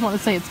 now she's wanting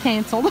to say it's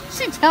canceled.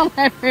 She's telling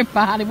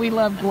everybody we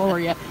love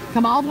Gloria.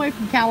 Come all the way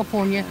from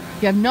California.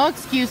 You have no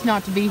excuse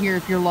not to be here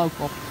if you're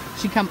local.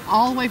 She come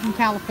all the way from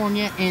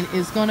California and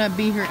is going to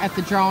be here at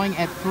the drawing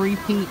at 3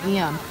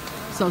 p.m.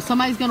 So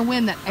somebody's going to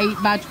win that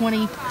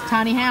 8x20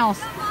 tiny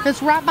house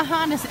that's right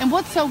behind us. And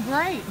what's so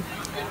great,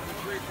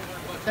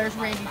 there's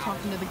Randy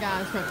talking to the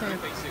guys right there.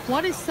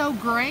 What is so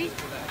great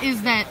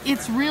is that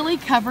it's really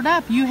covered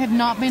up. You have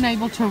not been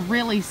able to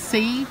really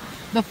see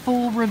the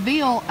full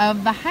reveal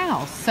of the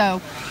house.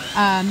 So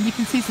you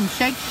can see some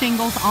shake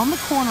shingles on the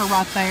corner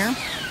right there.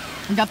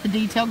 Got the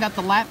detail, got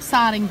the lap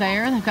siding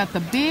there. They've got the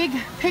big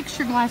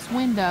picture glass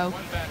window,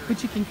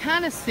 which you can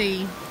kind of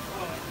see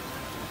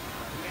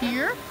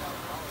here.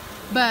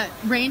 But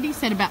Randy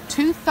said about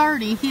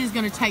 2:30 he is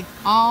going to take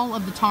all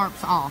of the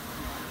tarps off.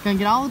 Going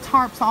to get all the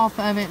tarps off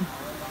of it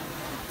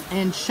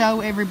and show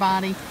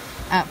everybody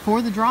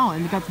for the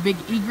drawing. We've got the big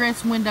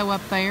egress window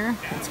up there.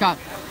 It's got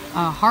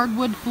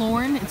hardwood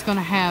flooring. It's going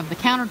to have the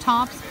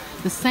countertops,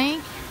 the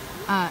sink,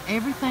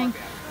 everything.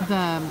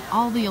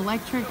 All the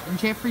electric.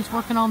 Jeffrey's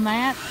working on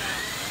that.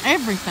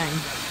 Everything.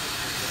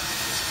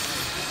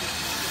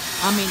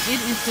 I mean,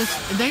 it is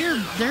just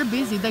they're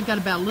busy. They've got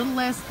about a little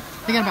less.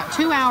 They got about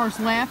 2 hours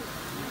left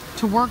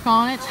to work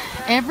on it.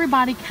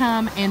 Everybody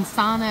come and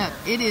sign up.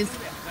 It is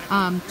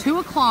 2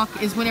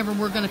 o'clock is whenever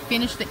we're going to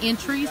finish the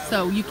entries.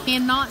 So you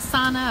cannot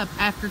sign up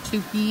after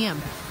 2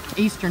 p.m.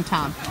 Eastern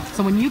time.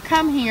 So when you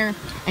come here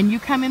and you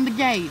come in the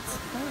gates,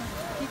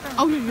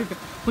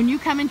 when you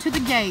come into the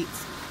gates,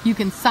 you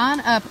can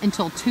sign up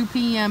until 2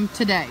 p.m.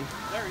 today.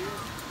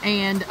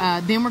 And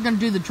then we're going to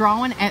do the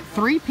drawing at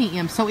 3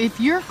 p.m. So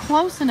if you're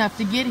close enough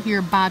to get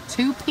here by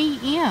 2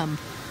 p.m.,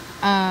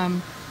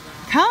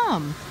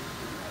 come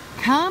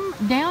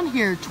down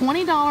here.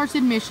 $20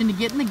 admission to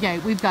get in the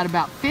gate. We've got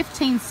about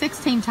 15,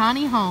 16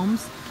 tiny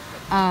homes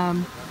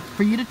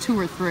for you to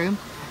tour through.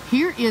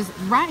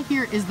 Right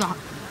here is the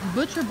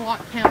butcher block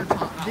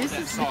countertop. This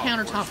is the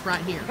countertop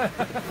right here.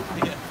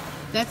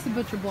 That's the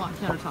butcher block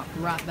countertop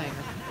right there.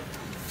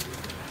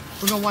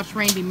 We're going to watch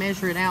Randy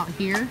measure it out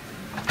here.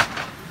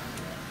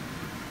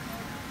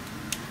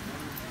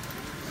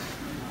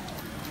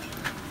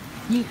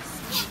 Yes.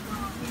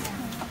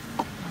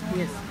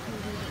 Yes.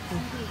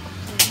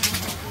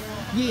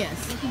 Yes.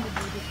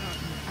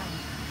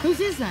 Whose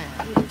is that?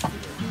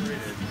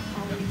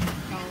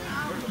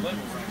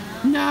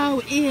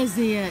 No, is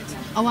it?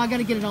 Oh, I got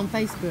to get it on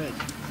Facebook.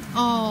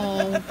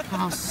 Oh,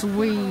 how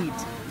sweet.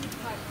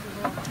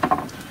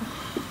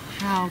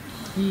 How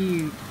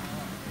cute.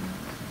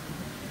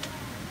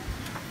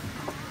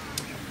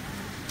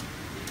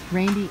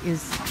 Randy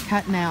is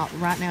cutting out,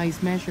 right now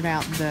he's measured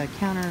out the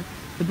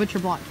butcher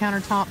block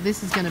countertop.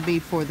 This is going to be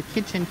for the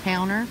kitchen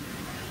counter.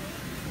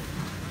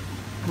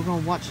 We're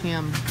going to watch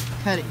him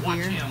cut it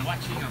here.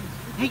 Watch him.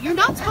 Hey, you're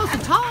not supposed to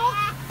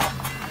talk.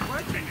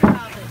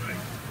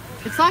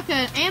 It's like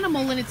an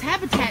animal in its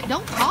habitat.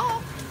 Don't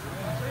talk.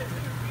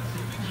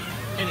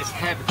 In his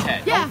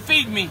habitat. Yeah. Don't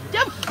feed me.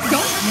 Don't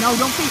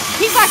feed.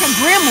 He's like a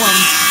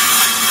gremlin.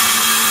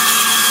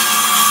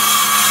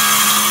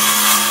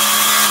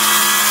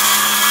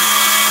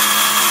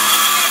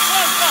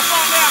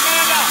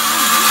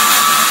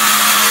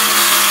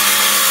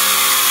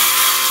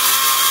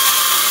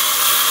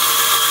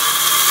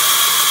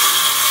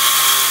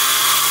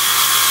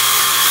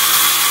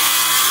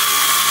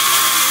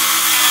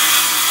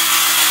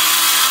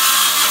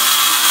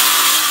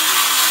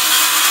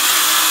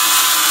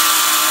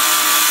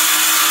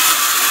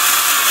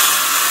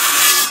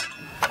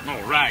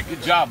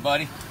 Good job,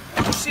 buddy.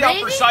 Did you see Randy?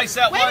 how precise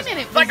that was? Wait a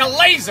minute. It's like a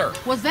laser.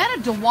 Was that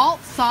a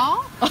DeWalt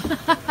saw?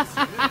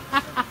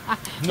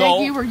 No.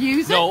 That you were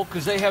using? No,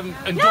 because they haven't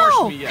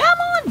endorsed me yet. Come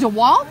on,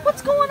 DeWalt.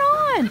 What's going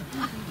on?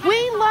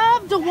 We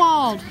love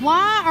DeWalt.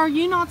 Why are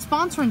you not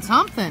sponsoring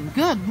something?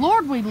 Good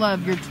Lord, we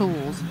love your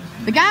tools.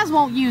 The guys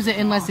won't use it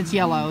unless it's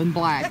yellow and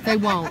black. They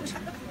won't.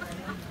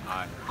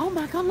 Hi. Oh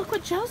my God, look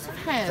what Joseph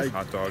has.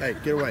 Hot dog. Hey,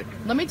 get away.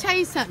 Let me tell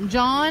you something.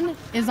 John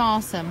is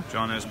awesome.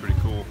 John is pretty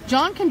cool.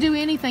 John can do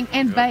anything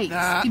and bakes.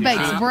 He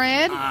bakes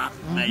bread.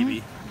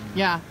 Maybe.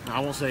 Yeah,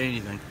 I won't say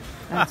anything.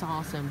 that's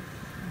awesome.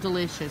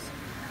 Delicious.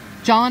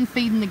 John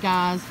feeding the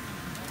guys.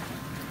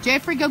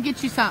 Jeffrey, go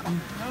get you something.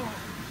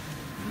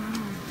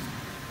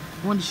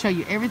 I wanted to show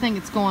you everything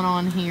that's going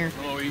on here.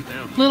 Oh, eat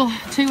them. Little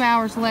 2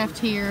 hours left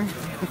here.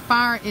 The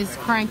fire is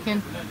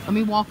cranking. Let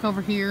me walk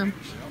over here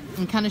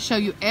and kind of show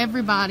you.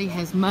 Everybody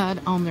has mud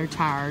on their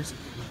tires.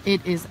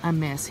 It is a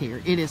mess here.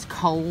 It is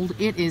cold.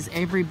 It is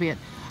every bit.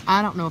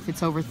 I don't know if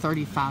it's over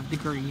 35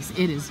 degrees.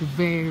 It is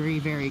very,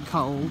 very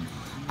cold.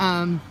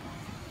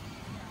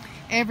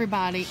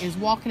 Everybody is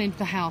walking into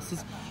the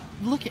houses.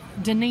 Look at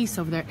Denise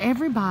over there.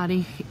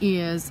 Everybody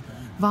is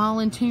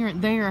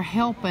volunteering. They are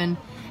helping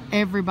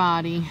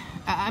everybody.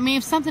 I mean,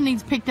 if something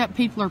needs picked up,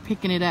 people are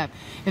picking it up.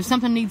 If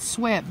something needs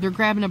swept, they're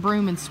grabbing a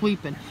broom and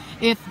sweeping.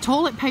 If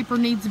toilet paper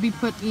needs to be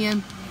put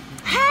in,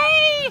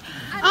 hey!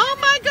 Oh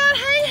my God!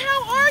 Hey,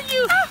 how are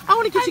you? I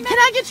want to get you. Can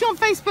I get you on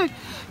Facebook?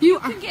 You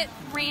can get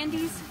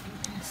Randy's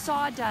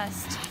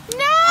sawdust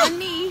on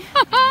me.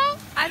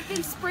 I've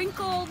been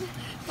sprinkled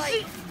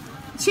like.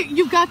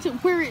 You got to.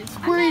 Where is?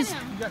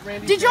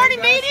 Did you already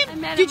meet him? I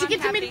met him. Did you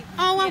get to meet him?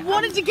 Oh, I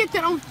wanted to get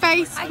that on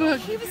Facebook.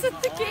 He was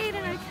at the gate,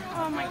 and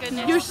oh my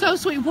goodness. You're so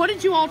sweet. What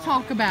did you all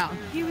talk about?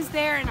 He was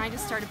there, and I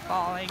just started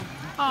bawling.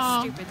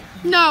 Oh, stupid.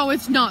 No,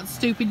 it's not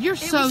stupid. You're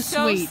so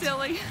sweet. So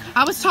silly.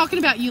 I was talking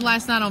about you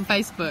last night on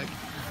Facebook.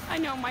 I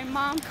know. My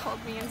mom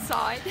called me and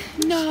saw it.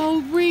 No,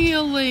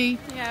 really?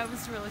 Yeah, it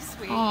was really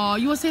sweet. Oh,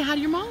 you want to say hi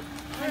to your mom?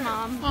 My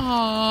mom.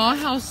 Oh,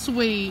 how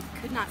sweet.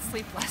 Could not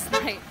sleep last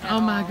night. Oh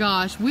my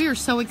gosh, we are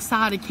so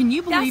excited. Can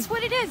you believe? That's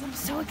what it is. I'm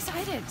so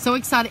excited. So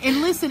excited.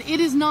 And listen, it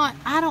is not,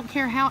 I don't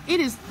care how,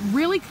 it is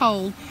really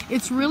cold.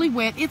 It's really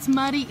wet. It's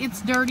muddy.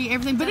 It's dirty,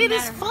 everything. But it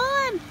is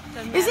fun.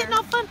 Is it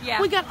not fun?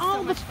 Yeah, we got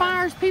all the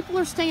fires. People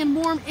are staying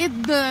warm.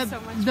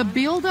 The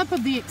build up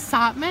of the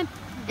excitement,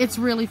 it's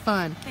really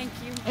fun. Thank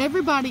you.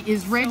 Everybody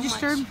is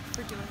registered. So much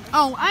for doing this.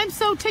 Oh, I'm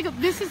so tickled.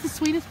 This is the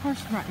sweetest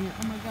person right here.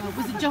 Oh my God.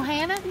 Was it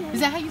Johanna? Is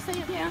that how you say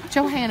it? Yeah.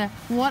 Johanna,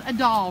 what a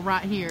doll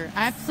right here.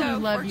 I absolutely So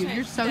love you. fortunate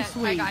You're so that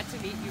sweet. I got to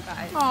meet you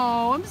guys.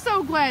 Oh, I'm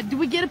so glad. Did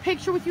we get a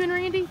picture with you and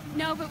Randy?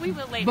 No, but we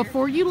will later.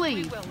 Before you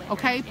leave. We will later.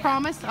 Okay, Yeah.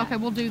 promise? Yeah. Okay,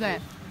 we'll do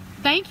that.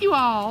 Thank you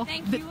all.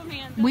 Thank you,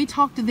 Amanda. We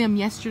talked to them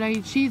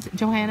yesterday.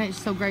 Johanna is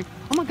so great.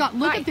 Oh my God,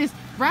 look at this.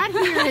 Right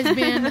here has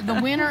been the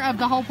winner of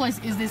the whole place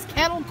is this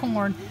kettle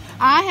corn.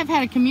 I have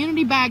had a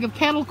community bag of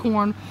kettle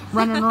corn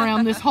running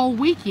around this whole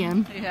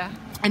weekend. Yeah.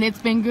 And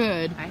it's been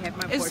good. I have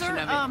my Is portion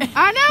there, of it.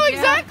 I know, Yeah.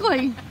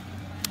 exactly.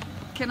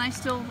 Can I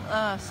still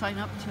sign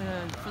up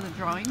for the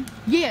drawing?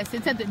 Yes,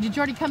 it's at the, did you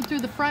already come through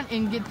the front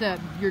and get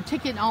your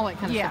ticket and all that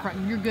kind of stuff? Right?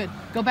 You're good.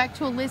 Go back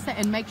to Alyssa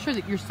and make sure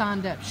that you're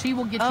signed up. She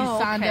will get you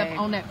signed up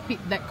on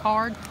that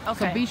card.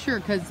 Okay. So be sure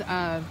because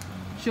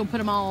she'll put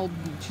them all.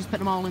 She's putting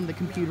them all in the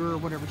computer or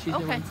whatever she's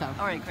doing. So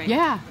all right, great.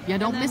 Yeah,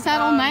 don't miss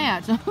out on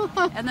that.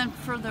 And then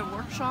for the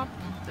workshop,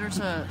 there's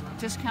a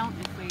discount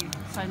if we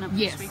sign up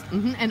Yes, this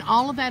week. and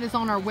all of that is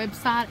on our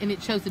website, and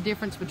it shows the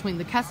difference between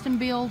the custom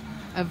build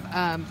of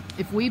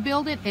if we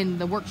build it and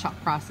the workshop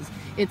prices.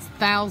 It's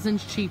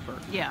thousands cheaper.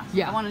 Yeah.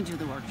 I want to do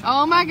the workshop.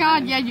 Oh my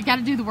God, yeah, you got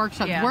to do the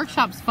workshop. Yeah. The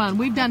workshop's fun.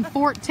 We've done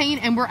 14,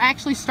 and we're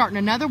actually starting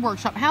another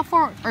workshop. How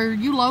far are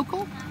you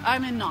local?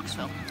 I'm in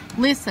Knoxville.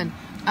 Listen,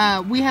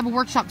 we have a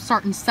workshop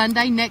starting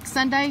next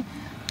Sunday.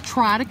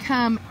 Try to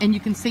come, and you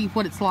can see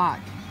what it's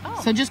like.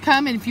 Oh. So just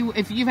come, and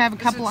if you have a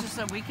couple Is it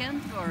just a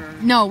weekend or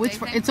no, day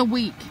thing? it's a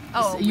week.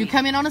 Oh, So you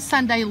come in on a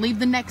Sunday, leave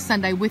the next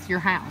Sunday with your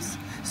house.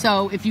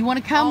 So if you want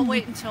to come, I'll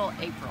wait until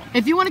April.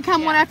 if you want to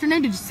come one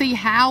afternoon to just see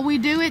how we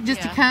do it,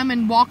 just to Yeah. come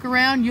and walk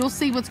around, you'll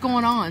see what's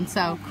going on.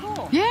 So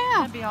Cool. yeah,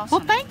 That'd be awesome.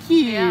 well, thank you.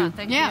 Yeah,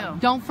 thank you.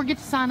 Don't forget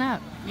to sign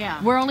up.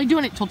 Yeah. We're only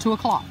doing it till 2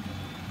 o'clock.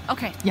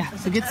 Okay. Yeah,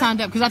 so get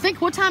signed up because I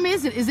think what time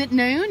is it? Is it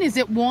noon? Is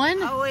it 1?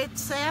 Oh,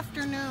 it's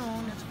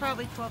afternoon. It's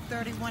probably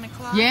 12:30, 1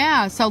 o'clock.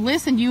 Yeah. So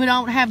listen, you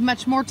don't have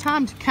much more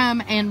time to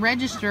come and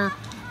register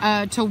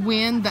to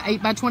win the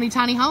 8x20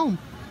 tiny home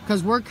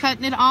because we're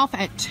cutting it off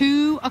at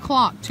 2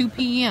 o'clock, 2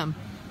 p.m.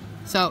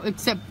 So,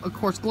 except of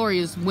course,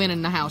 Gloria's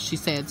winning the house. She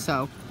said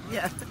so.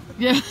 Yeah.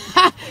 Yeah.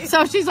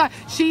 So she's like,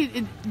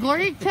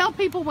 Gloria, tell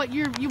people what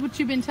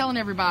you've been telling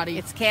everybody.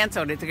 It's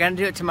canceled. They're going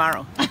to do it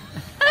tomorrow.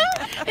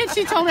 And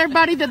she told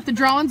everybody that the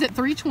drawing's at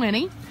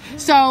 3:20.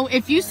 So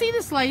if you see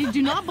this lady,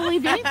 do not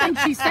believe anything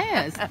she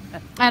says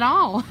at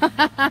all.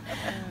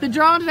 The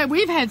drawing today,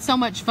 we've had so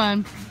much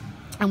fun,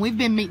 and we've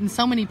been meeting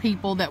so many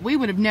people that we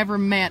would have never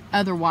met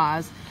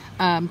otherwise.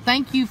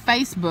 Thank you,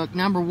 Facebook,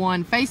 number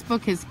one.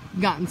 Facebook has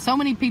gotten so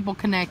many people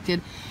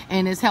connected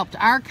and has helped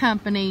our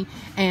company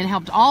and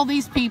helped all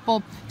these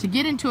people to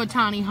get into a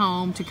tiny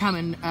home, to come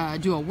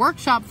and do a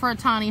workshop for a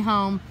tiny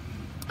home.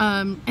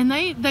 And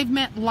they've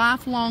met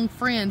lifelong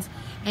friends,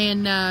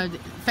 and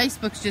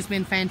Facebook's just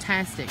been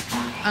fantastic.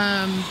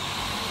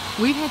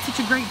 We've had such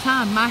a great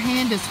time. My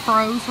hand is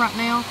froze right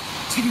now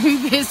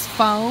to this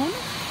phone.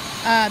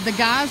 The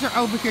guys are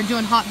over here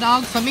doing hot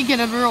dogs. Let me get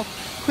a real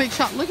quick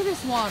shot. Look at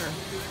this water.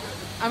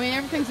 I mean,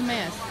 everything's a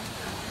mess.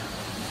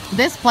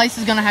 This place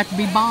is going to have to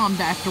be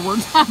bombed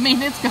afterwards. I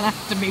mean, it's going to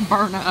have to be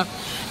burned up.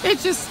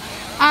 It's just,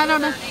 I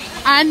don't know.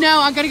 I know.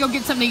 I got to go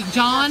get something to eat.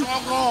 John,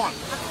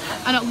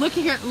 I know. Look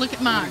here. Look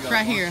at mine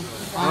right here.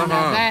 Oh,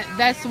 no,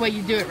 that's the way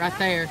you do it right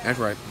there. That's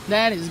right.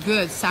 That is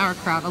good.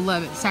 Sauerkraut. I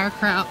love it.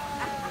 Sauerkraut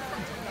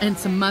and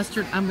some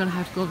mustard. I'm going to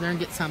have to go over there and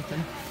get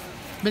something.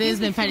 But it has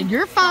been faded.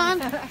 You're fine.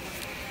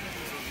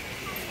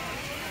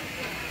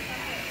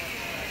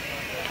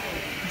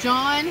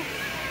 John,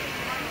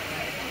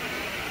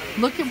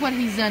 look at what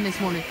he's done this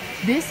morning.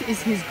 This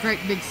is his great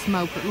big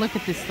smoker. Look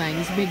at this thing.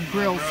 This big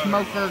grill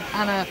smoker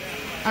kind of,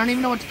 I don't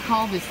even know what to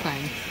call this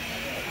thing.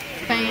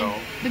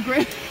 The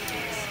grill.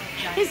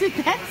 Is it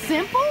that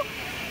simple?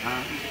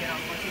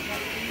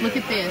 Look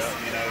at this.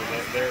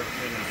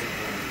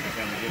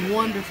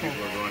 Wonderful.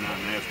 People are going out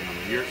and asking them.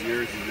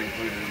 Yours is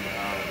included in the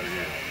order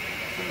here.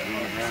 So if you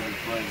want to grab your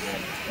plate,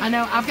 I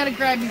know. I've got to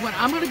grab me one.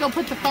 I'm going to go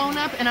put the phone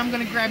up and I'm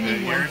going to grab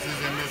me one. Yours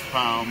is in this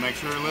pile. Make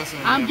sure Alyssa.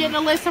 I'm getting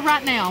Alyssa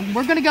right now.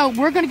 We're going to go.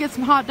 We're going to get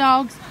some hot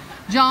dogs.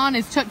 John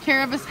has took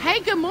care of us.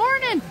 Hey, good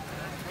morning.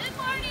 Good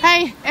morning.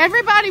 Hey,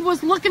 everybody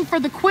was looking for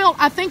the quilt.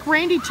 I think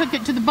Randy took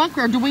it to the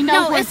bunker. Do we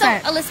know where it's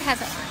at? Alyssa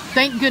has it.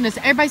 Thank goodness.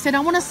 Everybody said,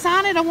 I want to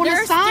sign it. I want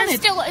to sign it.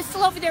 It's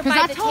still over there by the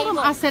table. Because I told him,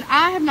 I said,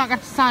 I have not got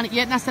to sign it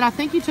yet. And I said, I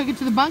think you took it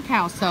to the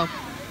bunkhouse. So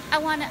I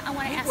want to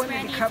ask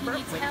Randy if he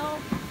needs help.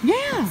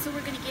 Yeah. So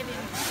we're going to give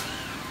him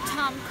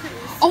Tom Cruise.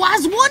 Oh, I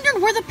was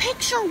wondering where the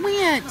picture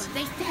went.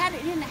 They had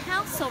it in the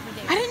house over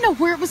there. I didn't know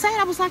where it was at.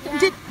 I was like,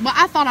 well,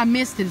 I thought I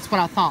missed it. It's what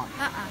I thought.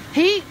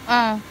 He,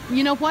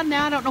 you know what?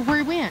 Now I don't know where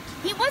he went.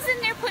 He was in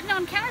there putting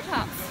on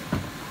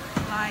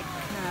countertops. Like,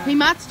 he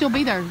might still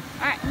be there. All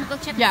right, I'm going to go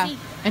check Yeah. and see.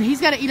 And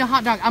he's got to eat a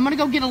hot dog. I'm going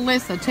to go get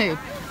Alyssa, too.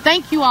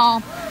 Thank you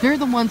all. They're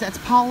the ones, that's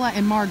Paula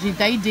and Margie.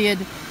 They did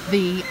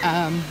the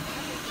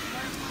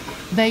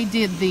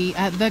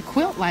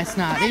quilt last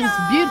night. Hello. It was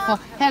beautiful.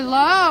 Hello.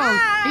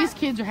 Hi. These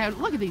kids are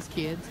having, look at these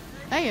kids.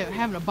 They are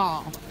having a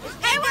ball.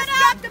 Hey, what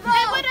up?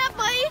 Hey, what up,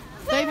 buddy?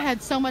 They've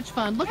had so much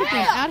fun. Look at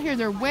them out here.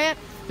 They're wet.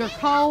 They're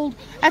cold.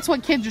 That's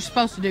what kids are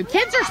supposed to do.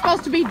 Kids are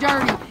supposed to be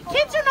dirty.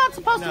 Kids are not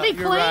supposed to be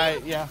clean.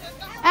 Right, yeah.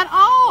 At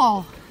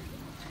all.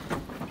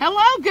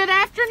 Hello, good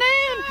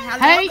afternoon.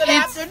 Hello, good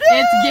afternoon.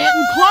 It's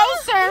getting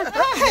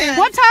closer.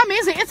 What time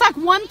is it? It's like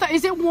 1.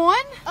 Is it 1?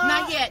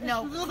 not yet,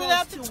 no. A little bit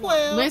after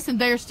 12. Listen,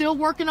 they're still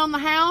working on the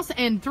house,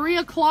 and 3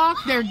 o'clock,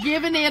 they're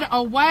giving it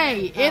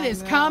away. It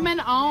is coming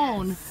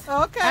on.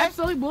 Okay.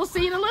 Absolutely. We'll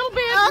see you in a little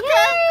bit.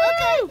 Okay.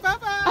 Okay.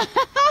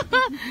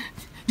 Bye-bye.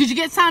 Did you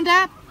get signed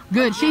up?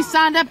 Good. She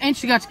signed up, and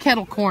she got your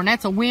kettle corn.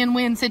 That's a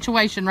win-win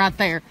situation right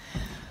there.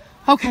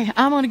 Okay,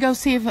 I'm going to go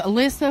see if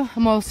Alyssa,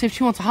 I'm going to see if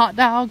she wants a hot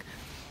dog.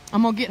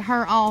 I'm going to get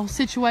her all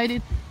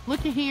situated.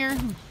 Look at here.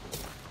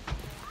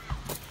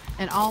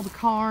 And all the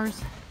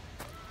cars.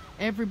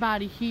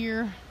 Everybody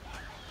here.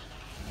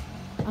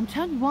 I'm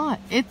telling you what.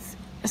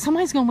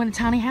 Somebody's going to win a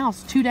tiny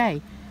house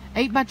today.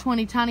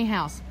 8x20 tiny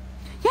house.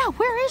 Yeah,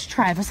 where is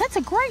Travis? That's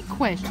a great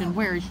question.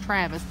 Where is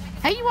Travis?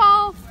 Hey, you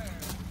all.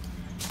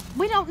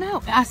 We don't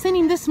know. I seen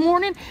him this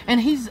morning, and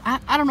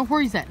I don't know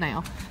where he's at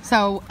now.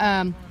 So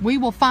we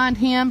will find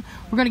him.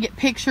 We're going to get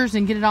pictures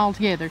and get it all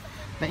together.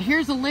 But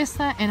here's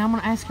Alyssa, and I'm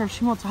going to ask her if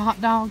she wants a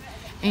hot dog.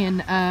 And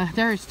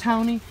there is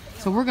Tony.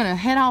 So we're going to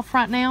head off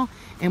right now,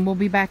 and we'll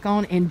be back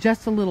on in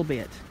just a little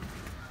bit.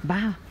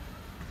 Bye.